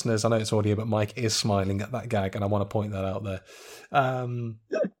 For the listeners, I know it's audio, but Mike is smiling at that gag, and I want to point that out there.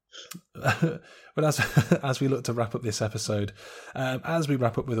 But as we look to wrap up this episode, as we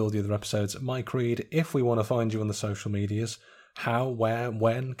wrap up with all the other episodes, Mike Reed, if we want to find you on the social medias, how, where,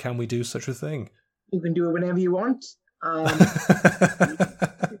 when can we do such a thing? You can do it whenever you want.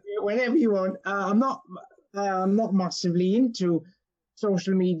 Whenever you want. I'm not massively into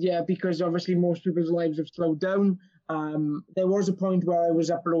social media because obviously most people's lives have slowed down. There was a point where I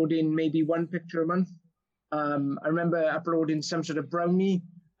was uploading maybe one picture a month. I remember uploading some sort of brownie,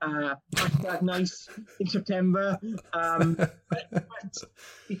 hashtag nice in September. But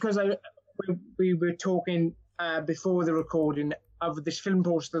because we were talking before the recording of this film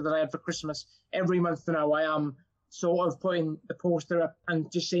poster that I had for Christmas, every month now I am sort of putting the poster up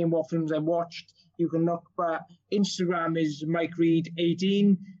and just saying what films I watched. You can look, but Instagram is Mike Reed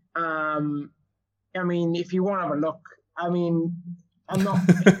 18. I mean, if you want to have a look, I mean, I'm not.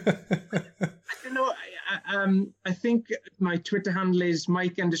 I don't know. I think my Twitter handle is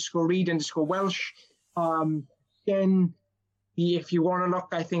Mike_Reed_Welsh. Then, if you want to look,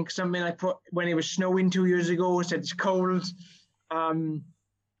 I think something I put when it was snowing 2 years ago, said it's cold. I'm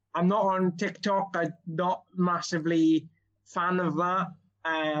not on TikTok. I'm not massively fan of that.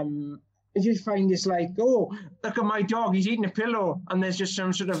 I just find it's like, oh, look at my dog, he's eating a pillow, and there's just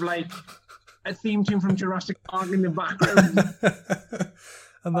some sort of like a theme tune from Jurassic Park in the background.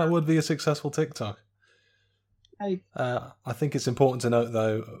 And that would be a successful TikTok. I think it's important to note,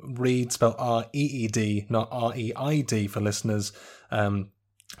 though, Reed spelled R-E-E-D, not R-E-I-D for listeners.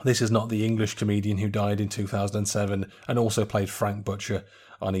 This is not the English comedian who died in 2007 and also played Frank Butcher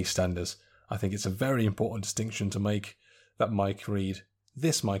on EastEnders. I think it's a very important distinction to make that Mike Reed,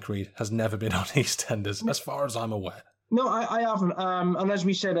 this Mike Reed, has never been on EastEnders, as far as I'm aware. No, I haven't. And as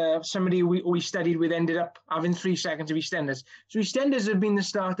we said, somebody we studied with ended up having 3 seconds of EastEnders. So EastEnders have been the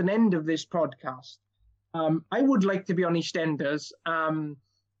start and end of this podcast. I would like to be on EastEnders.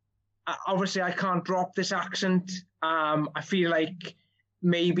 Obviously, I can't drop this accent. I feel like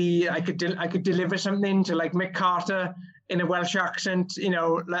maybe I could deliver something to like Mick Carter in a Welsh accent, you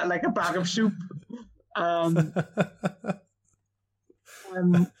know, like a bag of soup.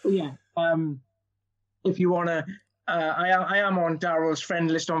 Yeah. If you want to, I am on Daryl's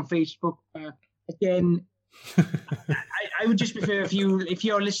friend list on Facebook. Again, I would just prefer if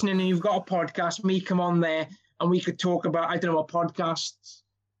you're listening and you've got a podcast, me come on there and we could talk about, I don't know, podcasts.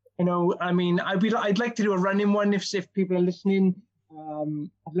 You know, I mean, I'd like to do a running one if people are listening.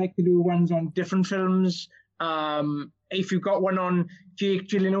 I'd like to do ones on different films. If you've got one on Jake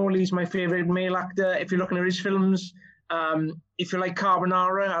Gyllenhaal, he's my favourite male actor. If you're looking at his films, if you like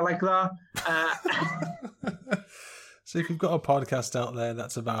carbonara, I like that. So if you've got a podcast out there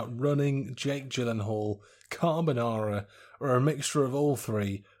that's about running, Jake Gyllenhaal, carbonara, or a mixture of all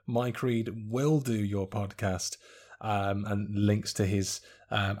three, Mike Reed will do your podcast. And links to his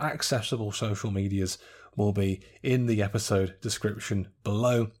accessible social medias will be in the episode description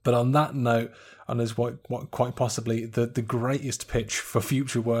below. But on that note, and as what quite possibly the greatest pitch for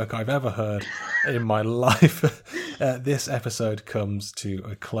future work I've ever heard in my life, this episode comes to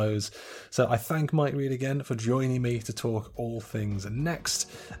a close. So I thank Mike Reed again for joining me to talk all things next.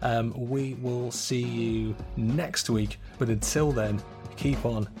 We will see you next week, but until then, keep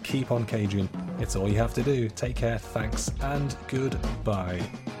on caging. It's all you have to do. Take care, thanks, and goodbye.